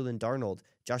Baker Mayfield and Darnold,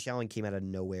 Josh Allen came out of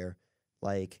nowhere.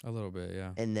 A little bit,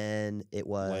 yeah. And then it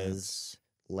was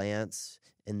Lance,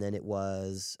 and then it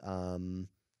was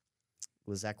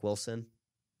Zach Wilson.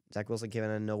 Zach Wilson came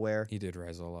out of nowhere. He did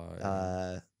rise a lot.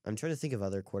 Yeah. I'm trying to think of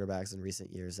other quarterbacks in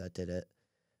recent years that did it.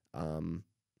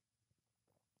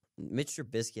 Mitch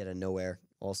Trubisky out of nowhere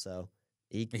also.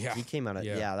 He came out of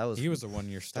He was a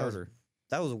 1-year starter.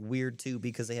 That was weird too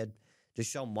because they had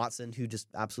Deshaun Watson who just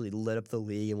absolutely lit up the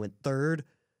league and went third.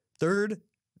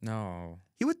 No.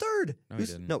 He went third. No, he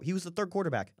didn't. No, he was the third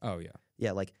quarterback. Oh, yeah.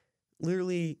 Yeah,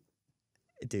 literally,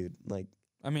 dude,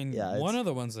 I mean, Yeah, one it's- of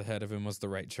the ones ahead of him was the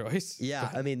right choice. yeah,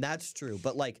 but- I mean, that's true.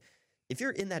 But if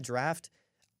you're in that draft,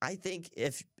 I think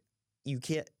if you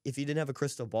didn't have a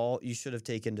crystal ball, you should have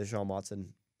taken Deshaun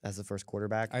Watson as the first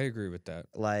quarterback. I agree with that.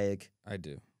 I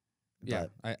do. Yeah,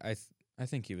 but- I I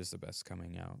think he was the best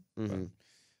coming out. Mhm.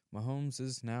 But Mahomes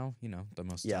is now, the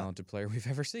most Yeah. talented player we've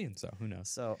ever seen. So who knows?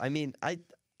 So I mean, I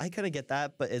kind of get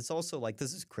that, but it's also like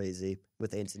this is crazy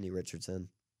with Anthony Richardson,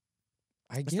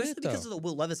 I get especially it though. because of the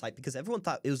Will Levis hype. Because everyone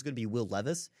thought it was going to be Will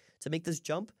Levis to make this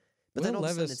jump, but then Will all of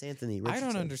a sudden Levis- it's Anthony Richardson.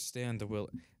 I don't understand the Will.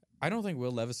 I don't think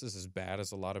Will Levis is as bad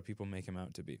as a lot of people make him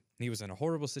out to be. He was in a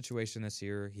horrible situation this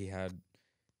year.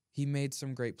 He made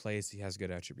some great plays. He has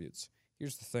good attributes.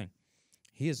 Here's the thing.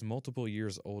 He is multiple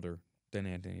years older than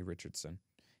Anthony Richardson.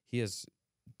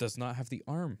 Does not have the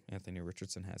arm Anthony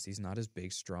Richardson has. He's not as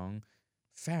big, strong,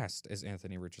 fast as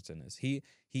Anthony Richardson is. He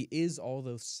is all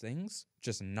those things,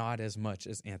 just not as much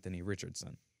as Anthony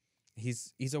Richardson.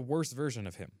 He's a worse version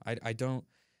of him. I don't.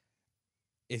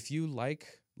 If you like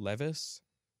Levis,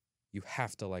 you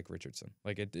have to like Richardson.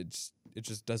 Like it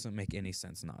just doesn't make any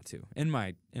sense not to. In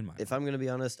my If I'm going to be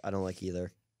honest, I don't like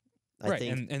either. I right,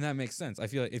 think and that makes sense. I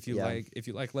feel like if you Yeah.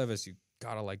 like Levis, you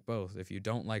gotta like both. If you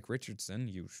don't like Richardson,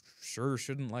 you sure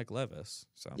shouldn't like Levis.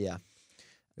 So yeah.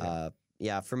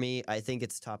 Yeah. For me, I think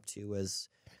it's top two as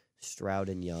Stroud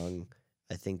and Young.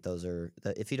 I think those are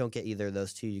if you don't get either of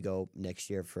those two, you go next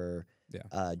year for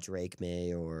Drake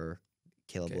May or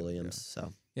Caleb Williams.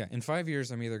 So yeah, in 5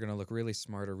 years, I'm either gonna look really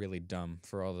smart or really dumb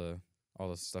for all the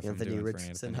stuff Anthony I'm doing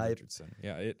Richardson for hype. Anthony Richardson.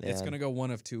 Yeah, it's Yeah. gonna go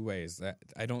one of two ways. That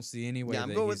I don't see any way. yeah, I'm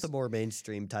that going with he's- the more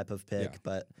mainstream type of pick, Yeah.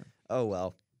 but oh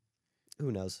well,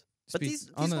 who knows? But these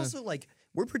on the- also like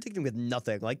we're predicting with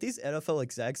nothing. Like these NFL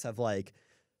execs have like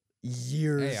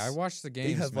years. Hey, I watched the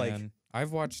games, have, like- man.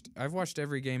 I've watched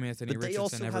every game Anthony but they Richardson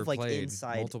also ever have like played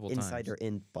multiple insider times.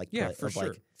 in like Yeah, play, for of, sure,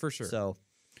 like, for sure. So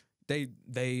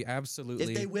They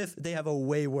absolutely if they whiff, they have a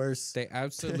way worse. they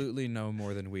absolutely know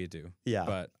more than we do. Yeah,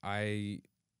 But I've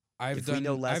If we done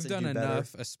know less I've and done do better.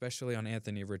 enough, especially on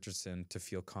Anthony Richardson, to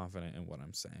feel confident in what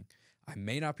I'm saying. I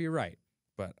may not be right,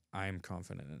 but I'm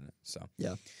confident in it. So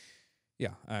Yeah.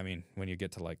 yeah. I mean, when you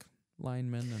get to like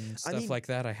linemen and stuff mean, like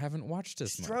that, I haven't watched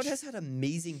as Stroud much. has had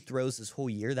amazing throws this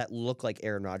whole year that look like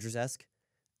Aaron Rodgers esque,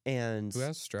 and Who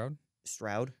has Stroud?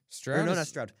 Stroud. Stroud? Or no, is- not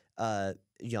Stroud.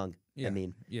 Young. Yeah, I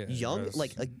mean, yeah, Young Russ.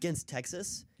 like against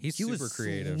Texas. He's he super was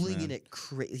creative. slinging Man. it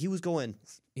crazy. He was going.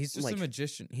 He's just like- a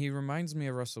magician. He reminds me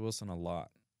of Russell Wilson a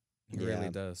lot. He Yeah. really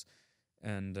does.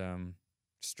 And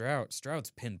Stroud's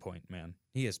pinpoint, man.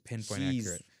 He is pinpoint He's-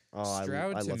 accurate. Oh,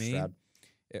 Stroud I to love me- Stroud.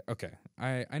 Okay,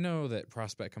 I know that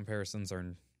prospect comparisons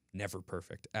are never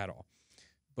perfect at all,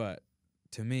 but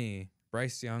to me,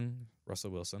 Bryce Young,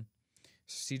 Russell Wilson,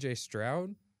 C.J.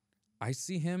 Stroud, I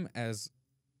see him as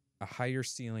a higher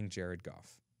ceiling Jared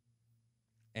Goff.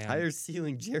 And Higher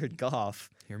ceiling Jared Goff.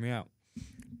 hear me out.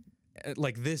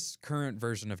 Like this current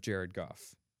version of Jared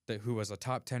Goff, who was a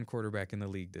top 10 quarterback in the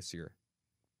league this year.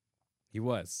 He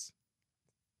was.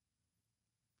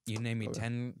 You name me Okay.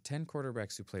 10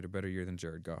 quarterbacks who played a better year than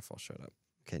Jared Goff, I'll shut up.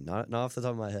 Okay, not off the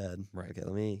top of my head. Right. Okay,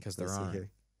 let me 'Cause let's there see aren't.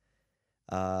 here.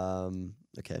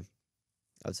 Okay.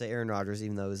 I would say Aaron Rodgers,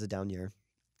 even though it was a down year.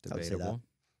 I would say that. Debatable.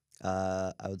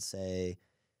 I would say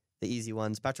the easy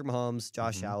ones: Patrick Mahomes,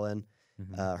 Josh Mhm. Allen,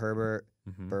 Mhm. Herbert,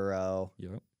 Mhm. Burrow.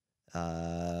 Yep.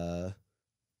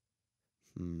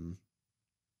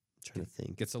 Trying to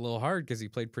think. Gets a little hard because he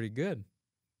played pretty good.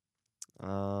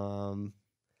 I'm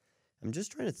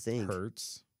just trying to think.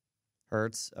 Hurts.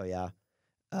 Hurts. Oh yeah.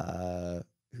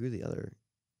 Who are the other?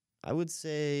 I would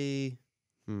say.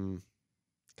 Can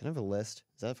I have a list?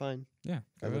 Is that fine? Yeah.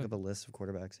 I look up a list of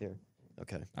quarterbacks here.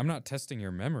 Okay. I'm not testing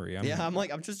your memory. I'm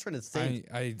just trying to think.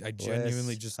 I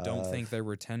genuinely List just don't think of- there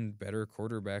were 10 better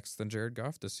quarterbacks than Jared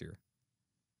Goff this year.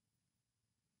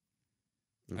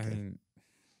 Okay. I mean,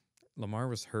 Lamar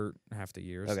was hurt half the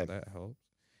year, so Okay. that helps.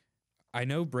 I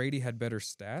know Brady had better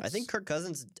stats. I think Kirk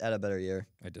Cousins had a better year.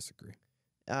 I disagree.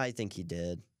 I think he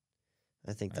did.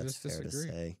 I think I that's just fair disagree.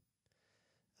 to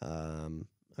say.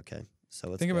 Okay. So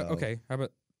let's Think go. about how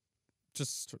about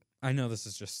just I know this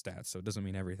is just stats, so it doesn't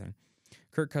mean everything.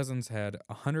 Kirk Cousins had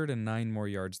 109 more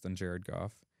yards than Jared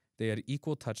Goff. They had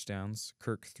equal touchdowns.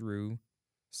 Kirk threw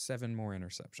 7 more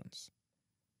interceptions.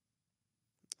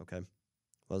 Okay.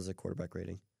 What was the quarterback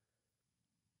rating?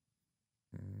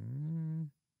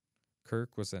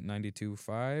 Kirk was at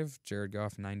 92.5. Jared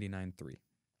Goff 99.3.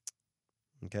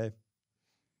 Okay.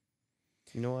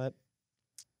 You know what?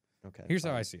 Okay. Here's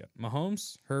how fine. I see it.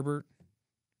 Mahomes, Herbert,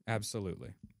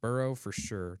 absolutely. Burrow for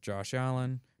sure. Josh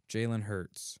Allen, Jalen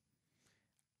Hurts.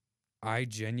 I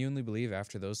genuinely believe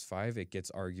after those 5, it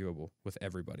gets arguable with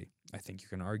everybody. I think you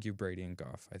can argue Brady and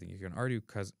Goff. I think you can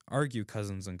argue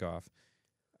Cousins and Goff.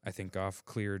 I think Goff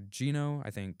cleared Geno.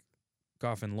 I think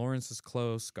Goff and Lawrence is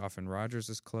close. Goff and Rodgers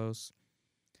is close.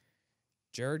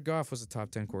 Jared Goff was a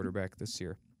top 10 quarterback this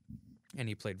year, and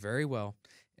he played very well.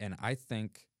 And I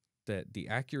think that the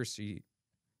accuracy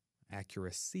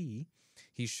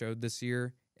he showed this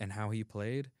year and how he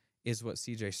played is what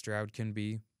CJ Stroud can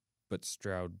be, but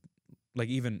Stroud, like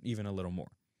even a little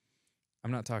more.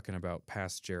 I'm not talking about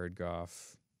past Jared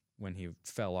Goff when he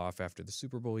fell off after the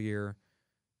Super Bowl year.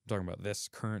 I'm talking about this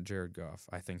current Jared Goff.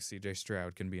 I think CJ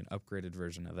Stroud can be an upgraded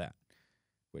version of that,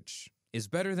 which is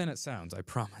better than it sounds, I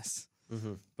promise.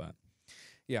 Mm-hmm. But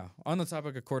yeah, on the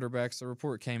topic of quarterbacks, a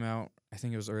report came out, I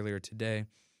think it was earlier today,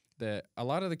 that a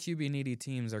lot of the QB needy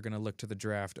teams are going to look to the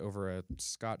draft over a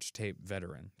Scotch tape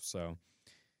veteran. So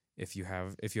if you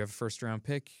have a first round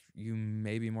pick, you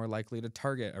may be more likely to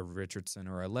target a Richardson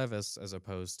or a Levis as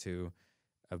opposed to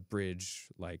a bridge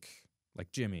like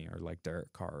Jimmy or like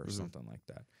Derek Carr or something like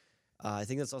that. I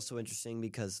think that's also interesting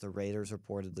because the Raiders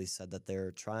reportedly said that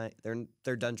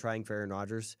they're done trying for Aaron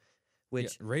Rodgers,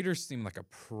 which Raiders seem like a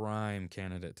prime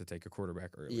candidate to take a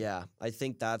quarterback early. Yeah, I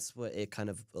think that's what it kind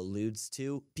of alludes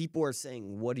to. People are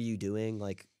saying, "What are you doing?"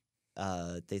 Like,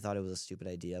 they thought it was a stupid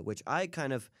idea, which I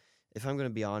kind of, if I'm going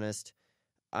to be honest,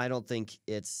 I don't think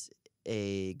it's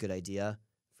a good idea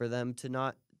for them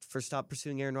to stop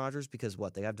pursuing Aaron Rodgers because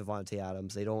they have Devontae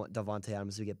Adams. They don't want Devontae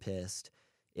Adams to get pissed.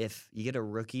 If you get a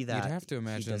rookie that You'd have to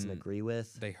imagine he doesn't agree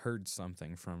with, they heard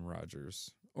something from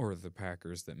Rodgers or the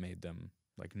Packers that made them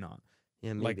not.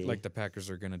 Yeah, maybe. Like the Packers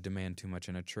are going to demand too much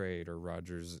in a trade, or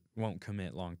Rodgers won't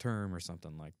commit long term, or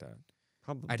something like that.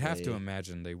 Probably. I'd have to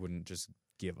imagine they wouldn't just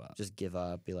give up. Just give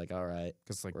up. Be like, all right,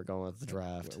 because we're going with the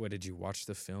draft. What did you watch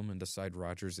the film and decide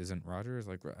Rodgers isn't Rodgers?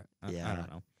 Like, I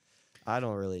don't know. I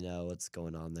don't really know what's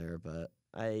going on there, but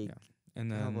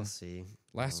And then we'll see.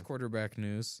 Last quarterback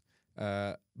news: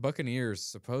 Buccaneers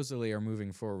supposedly are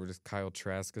moving forward with Kyle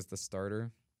Trask as the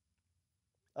starter.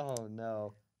 Oh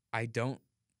no! I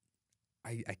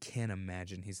can't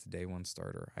imagine he's the day one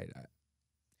starter.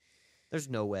 There's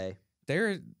no way.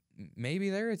 Maybe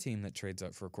they're a team that trades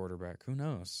up for a quarterback. Who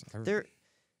knows?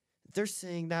 They're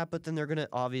saying that, but then they're gonna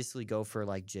obviously go for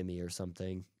like Jimmy or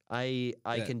something. I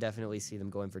can definitely see them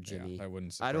going for Jimmy. Yeah, I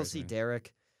wouldn't. I don't see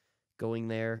Derek going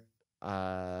there,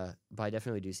 but I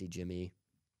definitely do see Jimmy.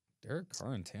 Derek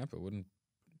Carr in Tampa wouldn't.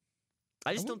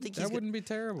 I just don't think that wouldn't be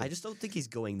terrible. I just don't think he's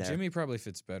going there. Jimmy probably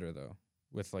fits better though,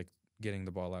 with like getting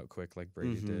the ball out quick like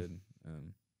Brady did.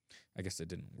 I guess it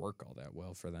didn't work all that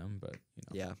well for them, but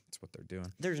that's what they're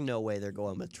doing. There's no way they're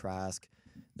going with Trask.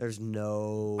 There's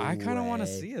no. I kind of want to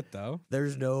see it though.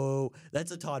 There's no.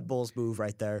 That's a Todd Bowles move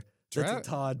right there. That's a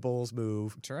Todd Bowles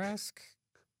move. Trask.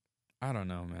 I don't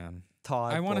know, man.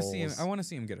 Todd. I want to see him. I want to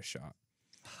see him get a shot.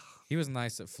 He was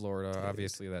nice at Florida. Dude.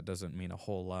 Obviously, that doesn't mean a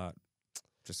whole lot,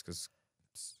 just because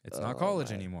it's not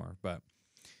college anymore. But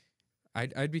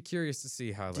I'd be curious to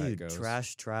see how that goes.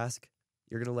 Trask.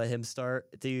 You're gonna let him start,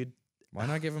 dude? Why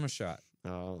not give him a shot?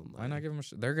 Oh, why not give him a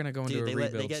shot? They're gonna go into a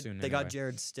rebuild soon. They got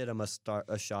Jared Stidham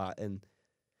a shot, and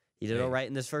he did all right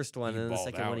in this first one, and then the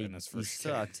second one he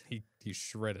sucked. He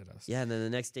shredded us. Yeah, and then the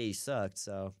next day he sucked.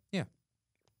 So yeah,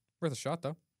 worth a shot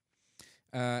though.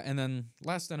 And then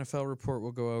last NFL report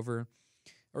we'll go over.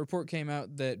 A report came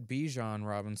out that Bijan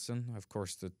Robinson, of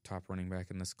course the top running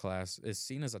back in this class, is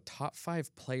seen as a top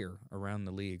 5 player around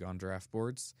the league on draft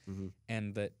boards,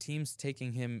 and that teams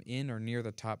taking him in or near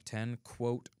the top 10,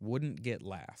 quote, wouldn't get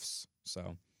laughs.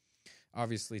 So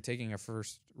obviously taking a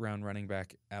first-round running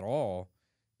back at all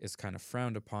is kind of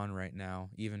frowned upon right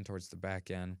now, even towards the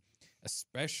back end,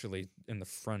 especially in the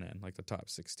front end, like the top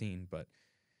 16. But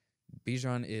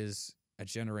Bijan is a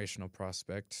generational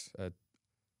prospect.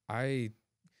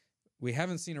 We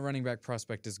haven't seen a running back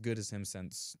prospect as good as him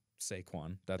since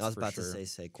Saquon. That's for sure. I was about to say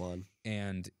Saquon.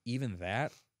 And even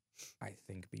that, I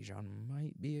think Bijan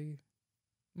might be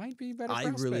a better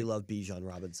prospect. I really love Bijan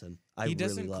Robinson. He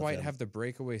doesn't quite have the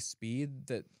breakaway speed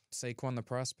that Saquon the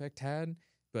prospect had,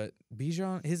 but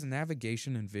Bijan, his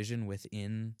navigation and vision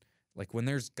within, like when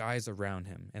there's guys around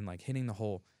him and like hitting the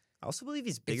hole. I also believe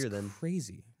he's bigger than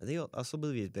crazy. I also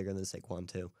believe he's bigger than Saquon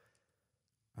too.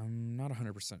 I'm not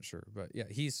 100% sure, but yeah,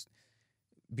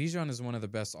 Bijan is one of the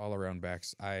best all-around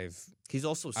backs He's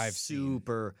also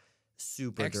super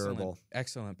durable.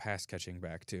 Excellent pass-catching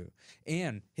back, too.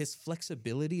 And his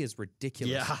flexibility is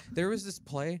ridiculous. Yeah. There was this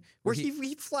play where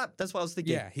he flapped. That's what I was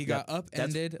thinking. Yeah, he got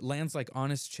upended, lands like on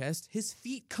his chest. His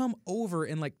feet come over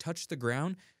and like touch the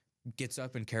ground, gets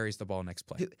up and carries the ball next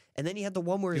play. And then he had the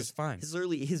one where his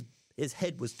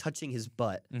head was touching his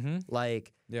butt. Mm-hmm.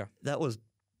 Like, yeah, that was...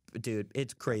 Dude,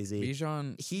 it's crazy.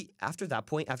 Bijan, after that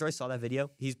point, after I saw that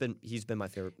video, he's been my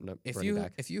favorite running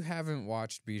back. If you haven't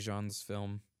watched Bijan's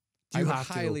film, I would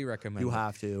highly recommend it. You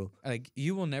have to. Like,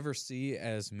 you will never see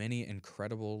as many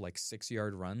incredible like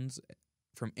 6-yard runs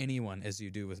from anyone as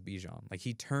you do with Bijan. Like,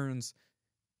 he turns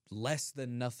less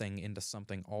than nothing into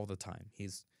something all the time.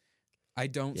 I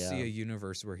don't see Yeah. a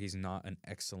universe where he's not an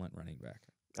excellent running back.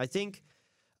 I think,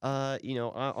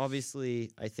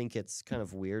 obviously, I think it's kind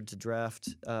of weird to draft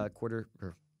quarter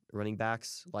or running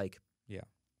backs Yeah.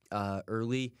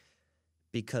 early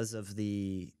because of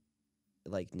the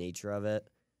nature of it.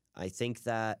 I think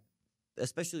that,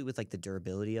 especially with the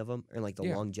durability of them and the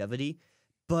Yeah. longevity,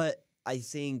 but I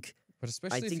think But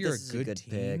especially if think you're this a is a good good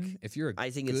team, pick. if you're a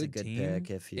I think good it's a good team, pick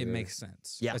if it you're makes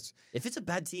sense. Yeah. That's- If it's a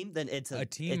bad team, then it's a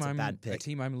team it's a I'm bad pick. a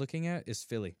team I'm looking at is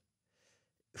Philly.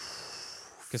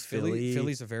 Because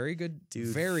Philly's a very good,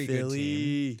 very good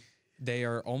team. They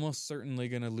are almost certainly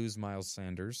going to lose Miles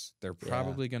Sanders. They're Yeah.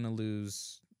 probably going to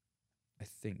lose, I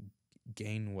think,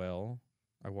 Gainwell.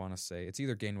 I want to say it's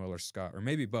either Gainwell or Scott, or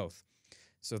maybe both.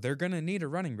 So they're going to need a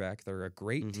running back. They're a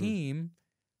great Mhm. team.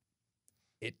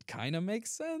 It kind of makes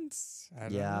sense. I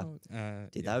don't Yeah. know.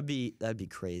 Dude, yeah. that'd be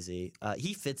crazy.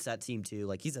 He fits that team too.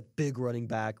 He's a big running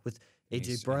back with And AJ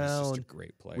he's just Brown, a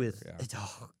great player. with yeah.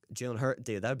 Jalen Hurt.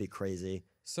 Dude, that'd be crazy.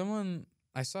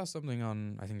 I saw something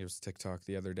on, I think it was TikTok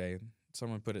the other day.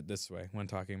 Someone put it this way when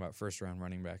talking about first round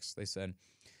running backs. They said,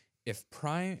 if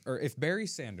Barry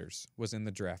Sanders was in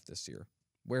the draft this year,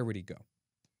 where would he go?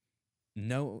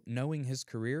 Knowing his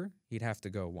career, he'd have to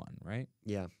go 1, right?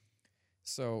 Yeah.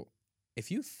 So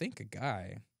if you think a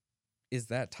guy is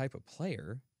that type of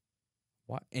player,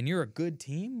 and you're a good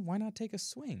team, why not take a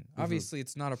swing? Obviously,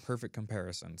 it's not a perfect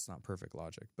comparison. It's not perfect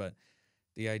logic. But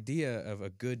the idea of a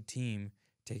good team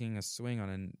taking a swing on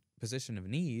a position of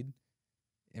need,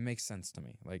 it makes sense to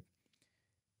me.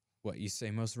 What you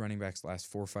say, most running backs last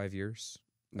 4 or 5 years?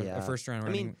 Yeah. A first-round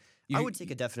running I would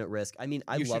take a definite risk. I you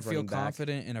love should feel running back.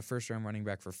 confident in a first-round running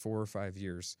back for 4 or 5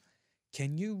 years.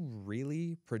 Can you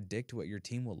really predict what your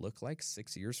team will look like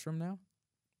 6 years from now?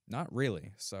 Not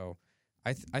really. So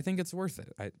I think it's worth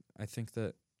it. I think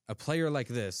that a player like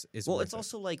this is Well, worth it's it.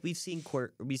 also we've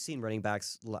seen running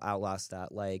backs outlast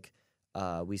that.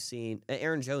 We've seen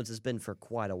Aaron Jones has been for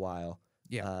quite a while.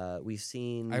 Yeah. We've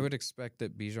seen. I would expect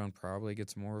that Bijan probably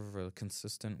gets more of a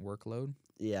consistent workload,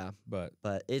 Yeah, but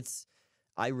but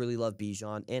I really love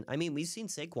Bijan, and we've seen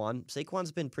Saquon.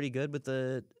 Saquon's been pretty good with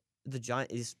the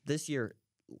Giants this year.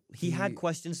 He had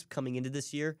questions coming into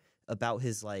this year about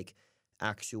his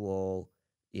actual,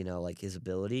 his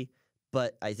ability,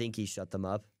 but I think he shut them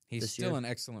up. he's this still year. an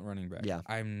excellent running back. Yeah.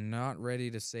 I'm not ready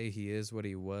to say he is what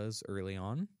he was early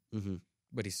on, Mm-hmm.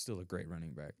 but he's still a great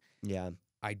running back. Yeah.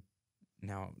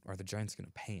 Now, are the Giants going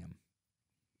to pay him?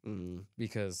 Mm-hmm.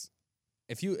 Because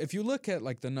if you look at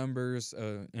the numbers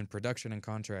in production and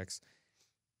contracts,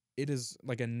 it is a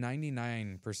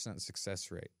 99%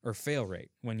 success rate or fail rate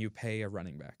when you pay a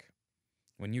running back.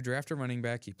 When you draft a running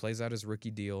back, he plays out his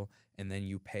rookie deal, and then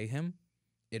you pay him,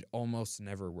 it almost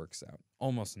never works out.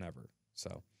 Almost never.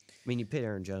 So You paid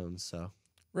Aaron Jones, so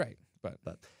right, but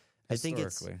I think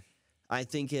it's historically,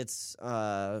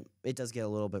 it does get a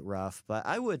little bit rough, but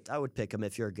I would pick him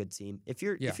if you're a good team. If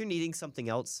you're needing something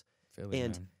else, Philly,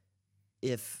 and man.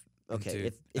 if And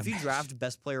dude, if you imagine- draft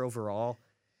best player overall,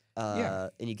 Yeah.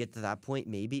 and you get to that point,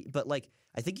 maybe. But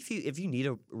I think if you need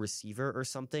a receiver or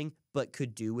something, but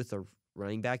could do with a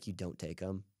running back, you don't take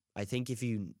him. I think if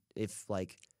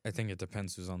I think it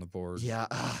depends who's on the board. yeah,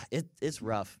 it's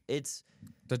rough.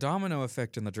 The domino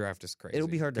effect in the draft is crazy. It'll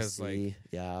be hard to 'cause, see.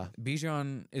 Yeah.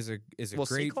 Bijan is a Well,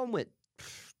 great. Saquon went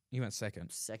He went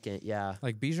second. second. Yeah.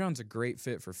 Bijan's a great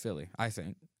fit for Philly, I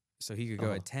think. So he could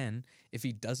go at 10. If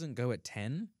he doesn't go at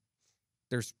 10,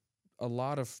 there's a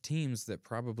lot of teams that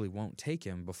probably won't take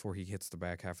him before he hits the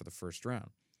back half of the first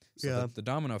round. So Yeah. the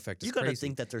domino effect is You got to crazy.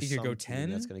 think that there's He could some go team 10.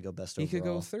 that's going to go best He overall. could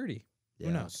go 30. Yeah.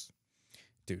 Who knows?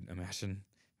 Dude, imagine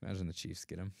the Chiefs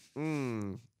get him.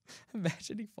 Mm,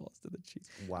 Imagine he falls to the Chiefs.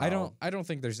 wow. I don't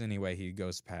think there's any way he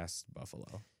goes past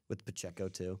Buffalo. With Pacheco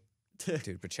too.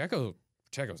 Dude, Pacheco's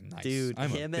nice. Dude,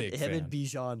 I'm him a big fan. and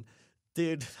Bijan.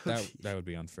 Dude, That would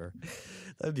be unfair.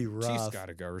 that'd be rough. Chiefs got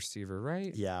to go receiver,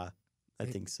 right? Yeah, I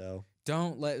think so.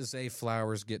 Don't let Zay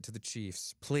Flowers get to the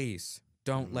Chiefs. Please.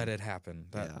 Don't let it happen.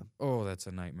 Yeah. Oh, that's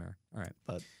a nightmare. All right.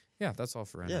 But- yeah, that's all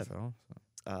for Yeah. NFL.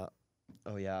 So.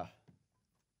 Oh yeah.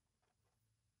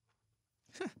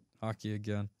 Hockey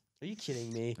again. Are you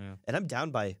kidding me? Yeah. And I'm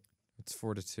down by. It's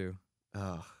 4-2.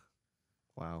 Oh,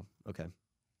 wow. Okay.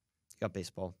 Got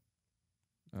baseball.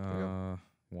 you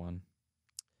 1.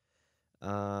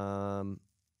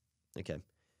 Okay.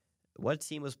 What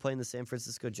team was playing the San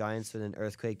Francisco Giants when an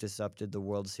earthquake disrupted the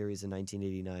World Series in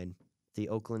 1989? The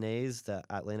Oakland A's, the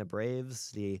Atlanta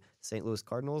Braves, the St. Louis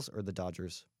Cardinals, or the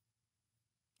Dodgers?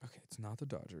 Okay, it's not the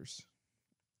Dodgers.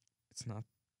 It's not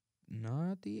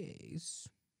the A's.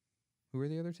 Who are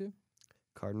the other two?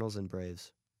 Cardinals and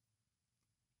Braves.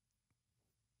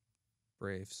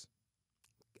 Braves.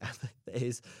 The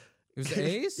A's. It was the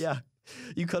A's? Yeah.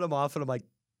 You cut them off, and I'm like,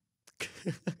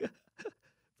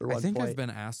 for one I think point. I've been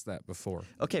asked that before.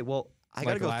 Okay, well, I Like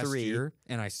gotta go last 3. year,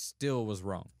 and I still was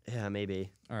wrong. Yeah,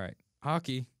 maybe. All right.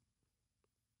 Hockey.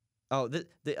 Oh,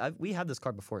 we had this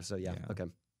card before, so yeah. Yeah. Okay.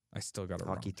 I still got it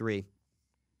Hockey 3.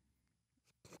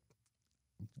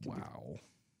 wrong. Wow.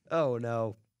 Oh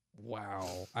no.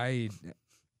 Wow. Okay,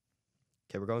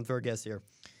 we're going for a guess here.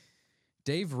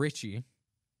 Dave Ritchie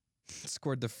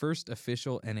scored the first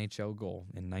official NHL goal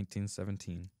in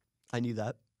 1917. I knew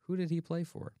that. Who did he play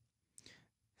for?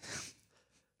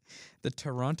 The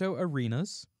Toronto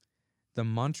Arenas, the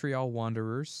Montreal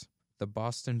Wanderers, the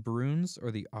Boston Bruins,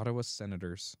 or the Ottawa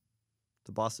Senators?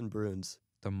 The Boston Bruins.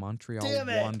 The Montreal Damn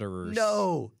it! Wanderers.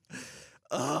 No.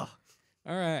 Ugh.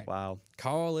 All right. Wow.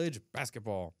 College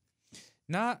basketball.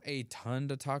 Not a ton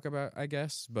to talk about, I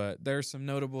guess, but there's some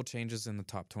notable changes in the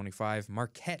top 25.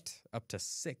 Marquette up to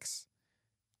 6.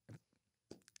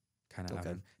 Kind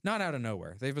of not out of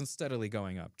nowhere. They've been steadily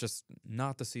going up. Just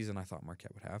not the season I thought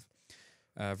Marquette would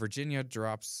have. Virginia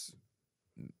drops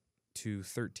to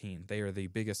 13. They are the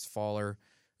biggest faller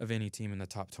of any team in the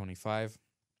top 25.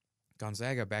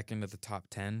 Gonzaga back into the top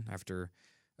 10 after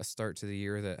a start to the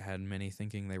year that had many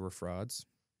thinking they were frauds.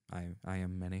 I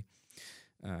am many.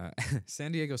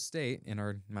 San Diego State, in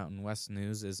our Mountain West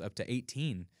news, is up to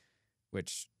 18,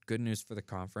 which good news for the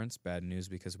conference, bad news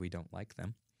because we don't like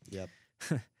them. Yep.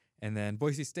 And then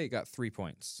Boise State got 3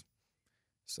 points.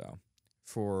 So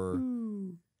for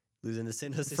losing to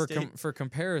San Jose State. For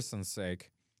comparison's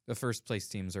sake, the first place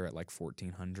teams are at like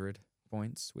 1,400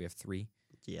 points. We have 3.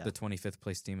 Yeah. The 25th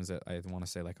place team is at, I want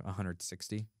to say, like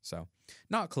 160. So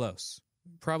not close.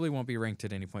 Probably won't be ranked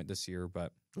at any point this year,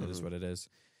 but it is what it is.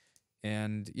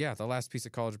 And yeah, the last piece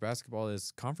of college basketball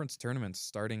is conference tournaments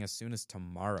starting as soon as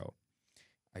tomorrow.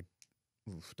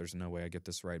 There's no way I get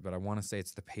this right, but I want to say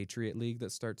it's the Patriot League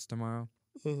that starts tomorrow.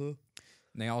 And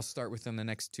they all start within the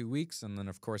next 2 weeks. And then,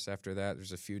 of course, after that,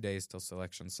 there's a few days till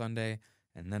Selection Sunday.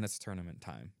 And then it's tournament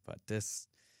time. But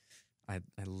I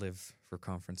live for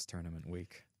conference tournament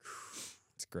week.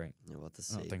 It's great. Yeah, we'll have to I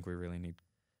see. don't think we really need...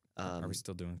 are we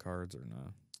still doing cards or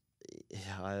no?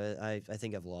 Yeah, I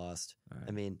think I've lost. Right.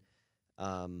 I mean,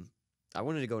 I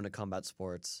wanted to go into combat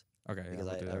sports Okay, because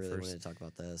we'll I do that really first. wanted to talk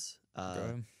about this. Go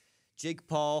ahead. Jake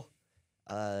Paul.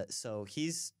 So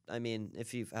he's. I mean,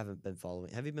 if you haven't been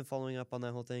following, have you been following up on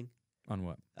that whole thing? On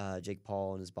what? Jake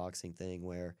Paul and his boxing thing,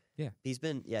 where Yeah. he's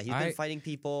been fighting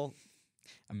people.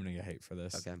 I'm going to get hate for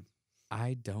this. Okay,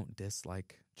 I don't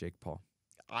dislike Jake Paul.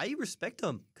 I respect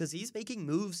him because he's making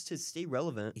moves to stay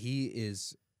relevant. He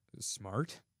is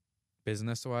smart,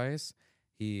 business-wise.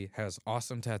 He has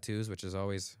awesome tattoos, which is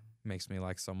always makes me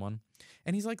like someone.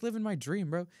 And he's like living my dream,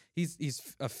 bro.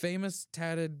 He's a famous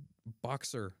tatted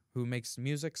boxer who makes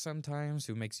music sometimes,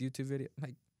 who makes YouTube videos.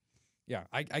 Like, yeah,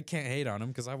 I can't hate on him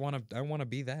because I want to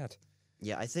be that.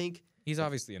 Yeah, I think. He's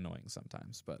obviously annoying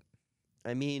sometimes, but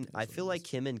I mean, I what feel it like is.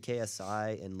 him and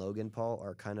KSI and Logan Paul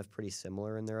are kind of pretty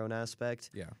similar in their own aspect.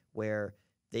 yeah. Where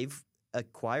they've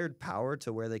acquired power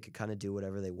to where they could kind of do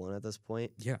whatever they want at this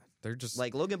point. Yeah, they're just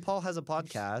Like Logan Paul has a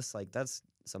podcast, like that's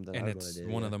something and I would want it's to do.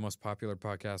 one yeah. of the most popular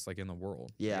podcasts like in the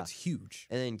world. Like, Yeah. it's huge.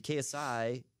 And then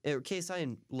KSI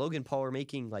and Logan Paul are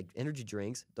making like energy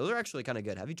drinks. Those are actually kind of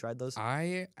good. Have you tried those?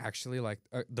 I actually like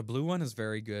the blue one is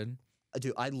very good.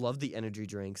 Dude, I love the energy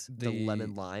drinks. The The-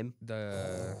 lemon lime.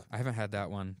 I haven't had that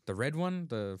one. The red one,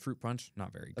 the fruit punch,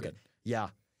 not very good. Okay. Yeah.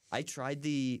 I tried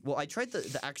the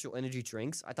actual energy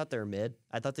drinks. I thought they were mid.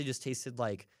 I thought they just tasted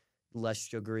like less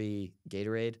sugary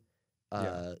Gatorade.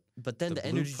 Yeah. But then The the Blue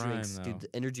energy Prime, drinks, though. dude,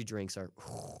 the energy drinks are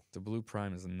The blue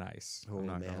prime is nice. Oh, I'm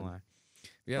not man. gonna lie.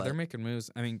 Yeah, they're But- making moves.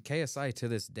 I mean, KSI to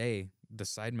this day, the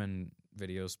Sidemen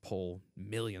videos pull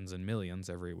millions and millions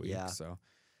every week. Yeah. So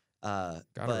gotta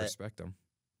gotta respect them.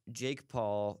 Jake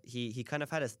Paul, he kind of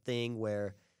had a thing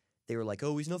where they were like,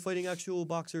 oh, he's not fighting actual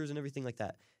boxers and everything like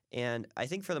that. And I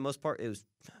think for the most part, it was,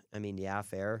 I mean, yeah,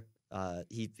 fair.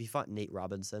 He fought Nate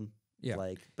Robinson. Yeah.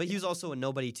 But he was also a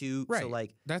nobody too. Right. So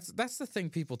like, That's the thing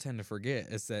people tend to forget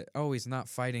is that he's not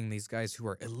fighting these guys who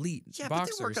are elite yeah,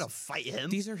 boxers. but they weren't gonna fight him.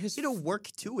 These are his you know, work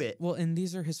to it. well, and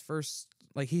these are his first.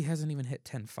 Like he hasn't even hit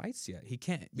 10 fights yet. He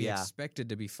can't be Yeah. expected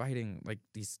to be fighting like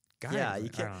these guys. Yeah, you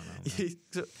Like, can't. I don't know. Man. He's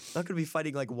not gonna be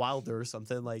fighting like Wilder or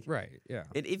something. Like, Right? Yeah.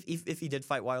 and if he did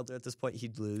fight Wilder at this point,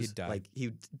 he'd lose. He'd die. Like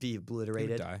he'd be He would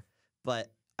obliterated. die.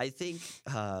 But I think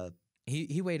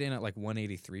He weighed in at like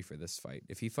 183 for this fight.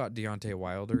 If he fought Deontay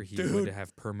Wilder, he Dude. would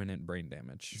have permanent brain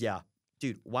damage. yeah,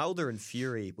 dude, Wilder and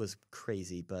Fury was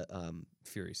crazy, but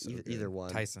Fury's so either, good. either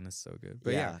one. Tyson is so good.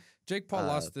 But yeah, Jake Paul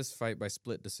lost this fight by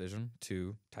split decision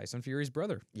to Tyson Fury's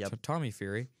brother, to Tommy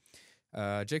Fury.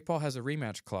 Jake Paul has a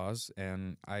rematch clause,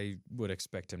 and I would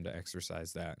expect him to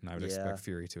exercise that, and I would expect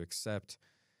Fury to accept.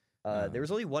 There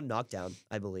was only one knockdown,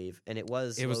 I believe, and it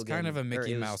was kind of a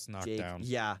Mickey Mouse knockdown.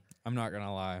 Jake. Yeah. I'm not going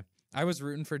to lie. I was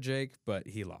rooting for Jake, but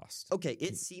he lost. Okay,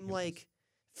 it seemed like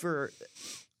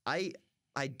I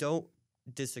don't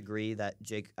disagree that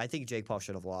I think Jake Paul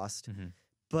should have lost. Mm-hmm.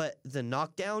 But the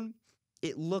knockdown,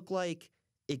 it looked like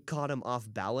it caught him off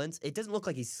balance. It doesn't look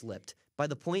like he slipped. By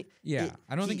the point, I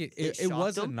don't think it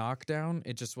was him. a knockdown.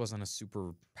 It just wasn't a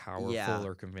super powerful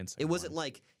or convincing. It wasn't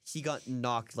like he got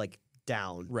knocked like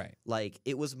down. Right. Like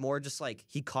it was more just like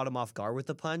he caught him off guard with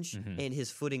the punch, and his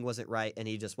footing wasn't right, and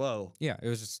he just whoa. Yeah, it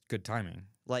was just good timing.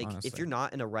 Like honestly. If you're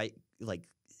not in a right like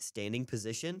standing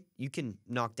position, you can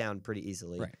knock down pretty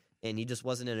easily. Right. And he just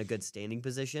wasn't in a good standing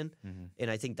position, Mm-hmm.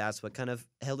 and I think that's what kind of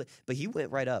held it. But he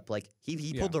went right up, like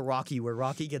he pulled the Rocky, where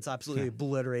Rocky gets absolutely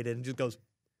obliterated and just goes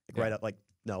right up, like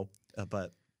no.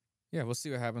 But yeah, we'll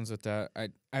see what happens with that.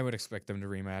 I would expect them to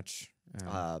rematch.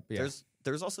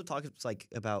 There's also talks like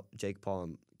about Jake Paul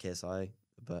and KSI,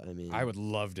 but I mean, I would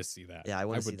love to see that. Yeah, I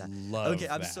want to see that. Love okay,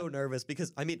 I'm that. so nervous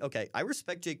because I mean, okay, I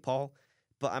respect Jake Paul,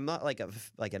 but I'm not like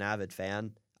an avid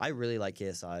fan. I really like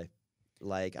KSI.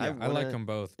 Like I like them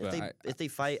both. But if they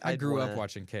fight, I grew up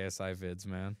watching KSI vids,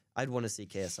 man. I'd want to see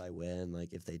KSI win.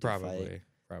 Like if they do fight,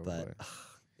 probably. But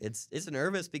it's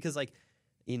nervous because like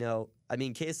you know, I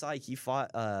mean KSI he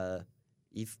fought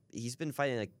he's been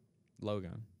fighting like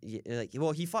Logan.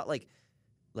 He fought like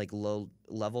low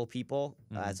level people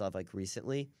as of like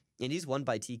recently, and he's won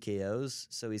by TKOs,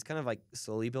 so he's kind of like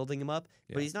slowly building him up.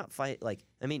 Yeah. But he's not I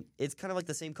mean, it's kind of like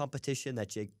the same competition that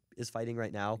Jake is fighting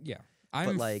right now. Yeah,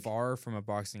 I'm far from a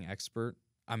boxing expert.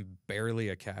 I'm barely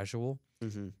a casual.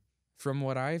 Mm-hmm. From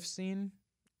what I've seen,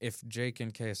 if Jake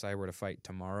and KSI were to fight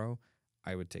tomorrow,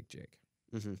 I would take Jake.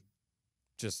 Mm-hmm.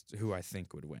 Just who I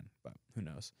think would win, but who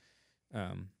knows?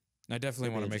 I definitely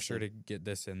want to make sure to get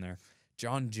this in there.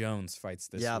 John Jones fights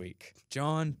this week.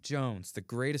 John Jones, the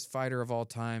greatest fighter of all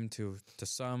time to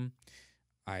some.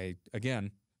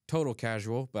 Again, total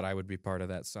casual, but I would be part of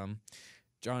that some.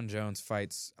 John Jones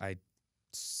fights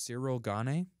Cyril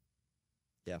Gane.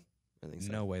 Yeah, I think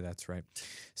so. No way that's right.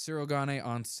 Cyril Gane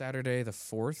on Saturday the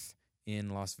 4th in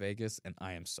Las Vegas, and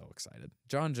I am so excited.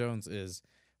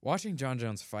 Watching John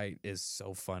Jones fight is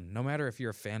so fun. No matter if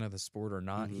you're a fan of the sport or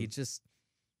not, he just...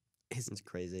 It's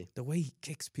crazy. The way he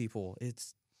kicks people,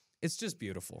 it's just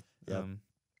beautiful.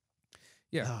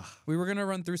 Yep. We were going to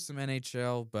run through some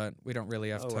NHL, but we don't really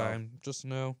have time. Well. Just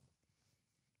know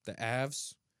the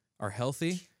Avs are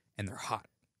healthy and they're hot.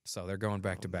 So they're going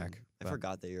back to back. I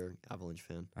forgot that you're an Avalanche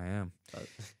fan. I am. But.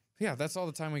 Yeah, that's all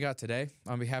the time we got today.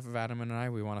 On behalf of Adam and I,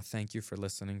 we want to thank you for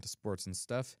listening to Sports and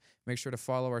Stuff. Make sure to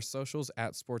follow our socials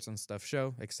at Sports and Stuff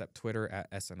Show, except Twitter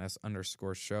at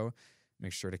SNS_show.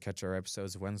 Make sure to catch our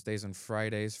episodes Wednesdays and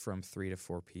Fridays from 3 to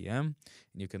 4 p.m.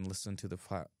 And you can listen to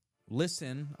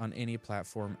listen on any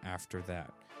platform after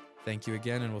that. Thank you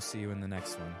again, and we'll see you in the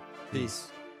next one.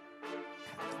 Peace.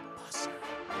 At the buzzer.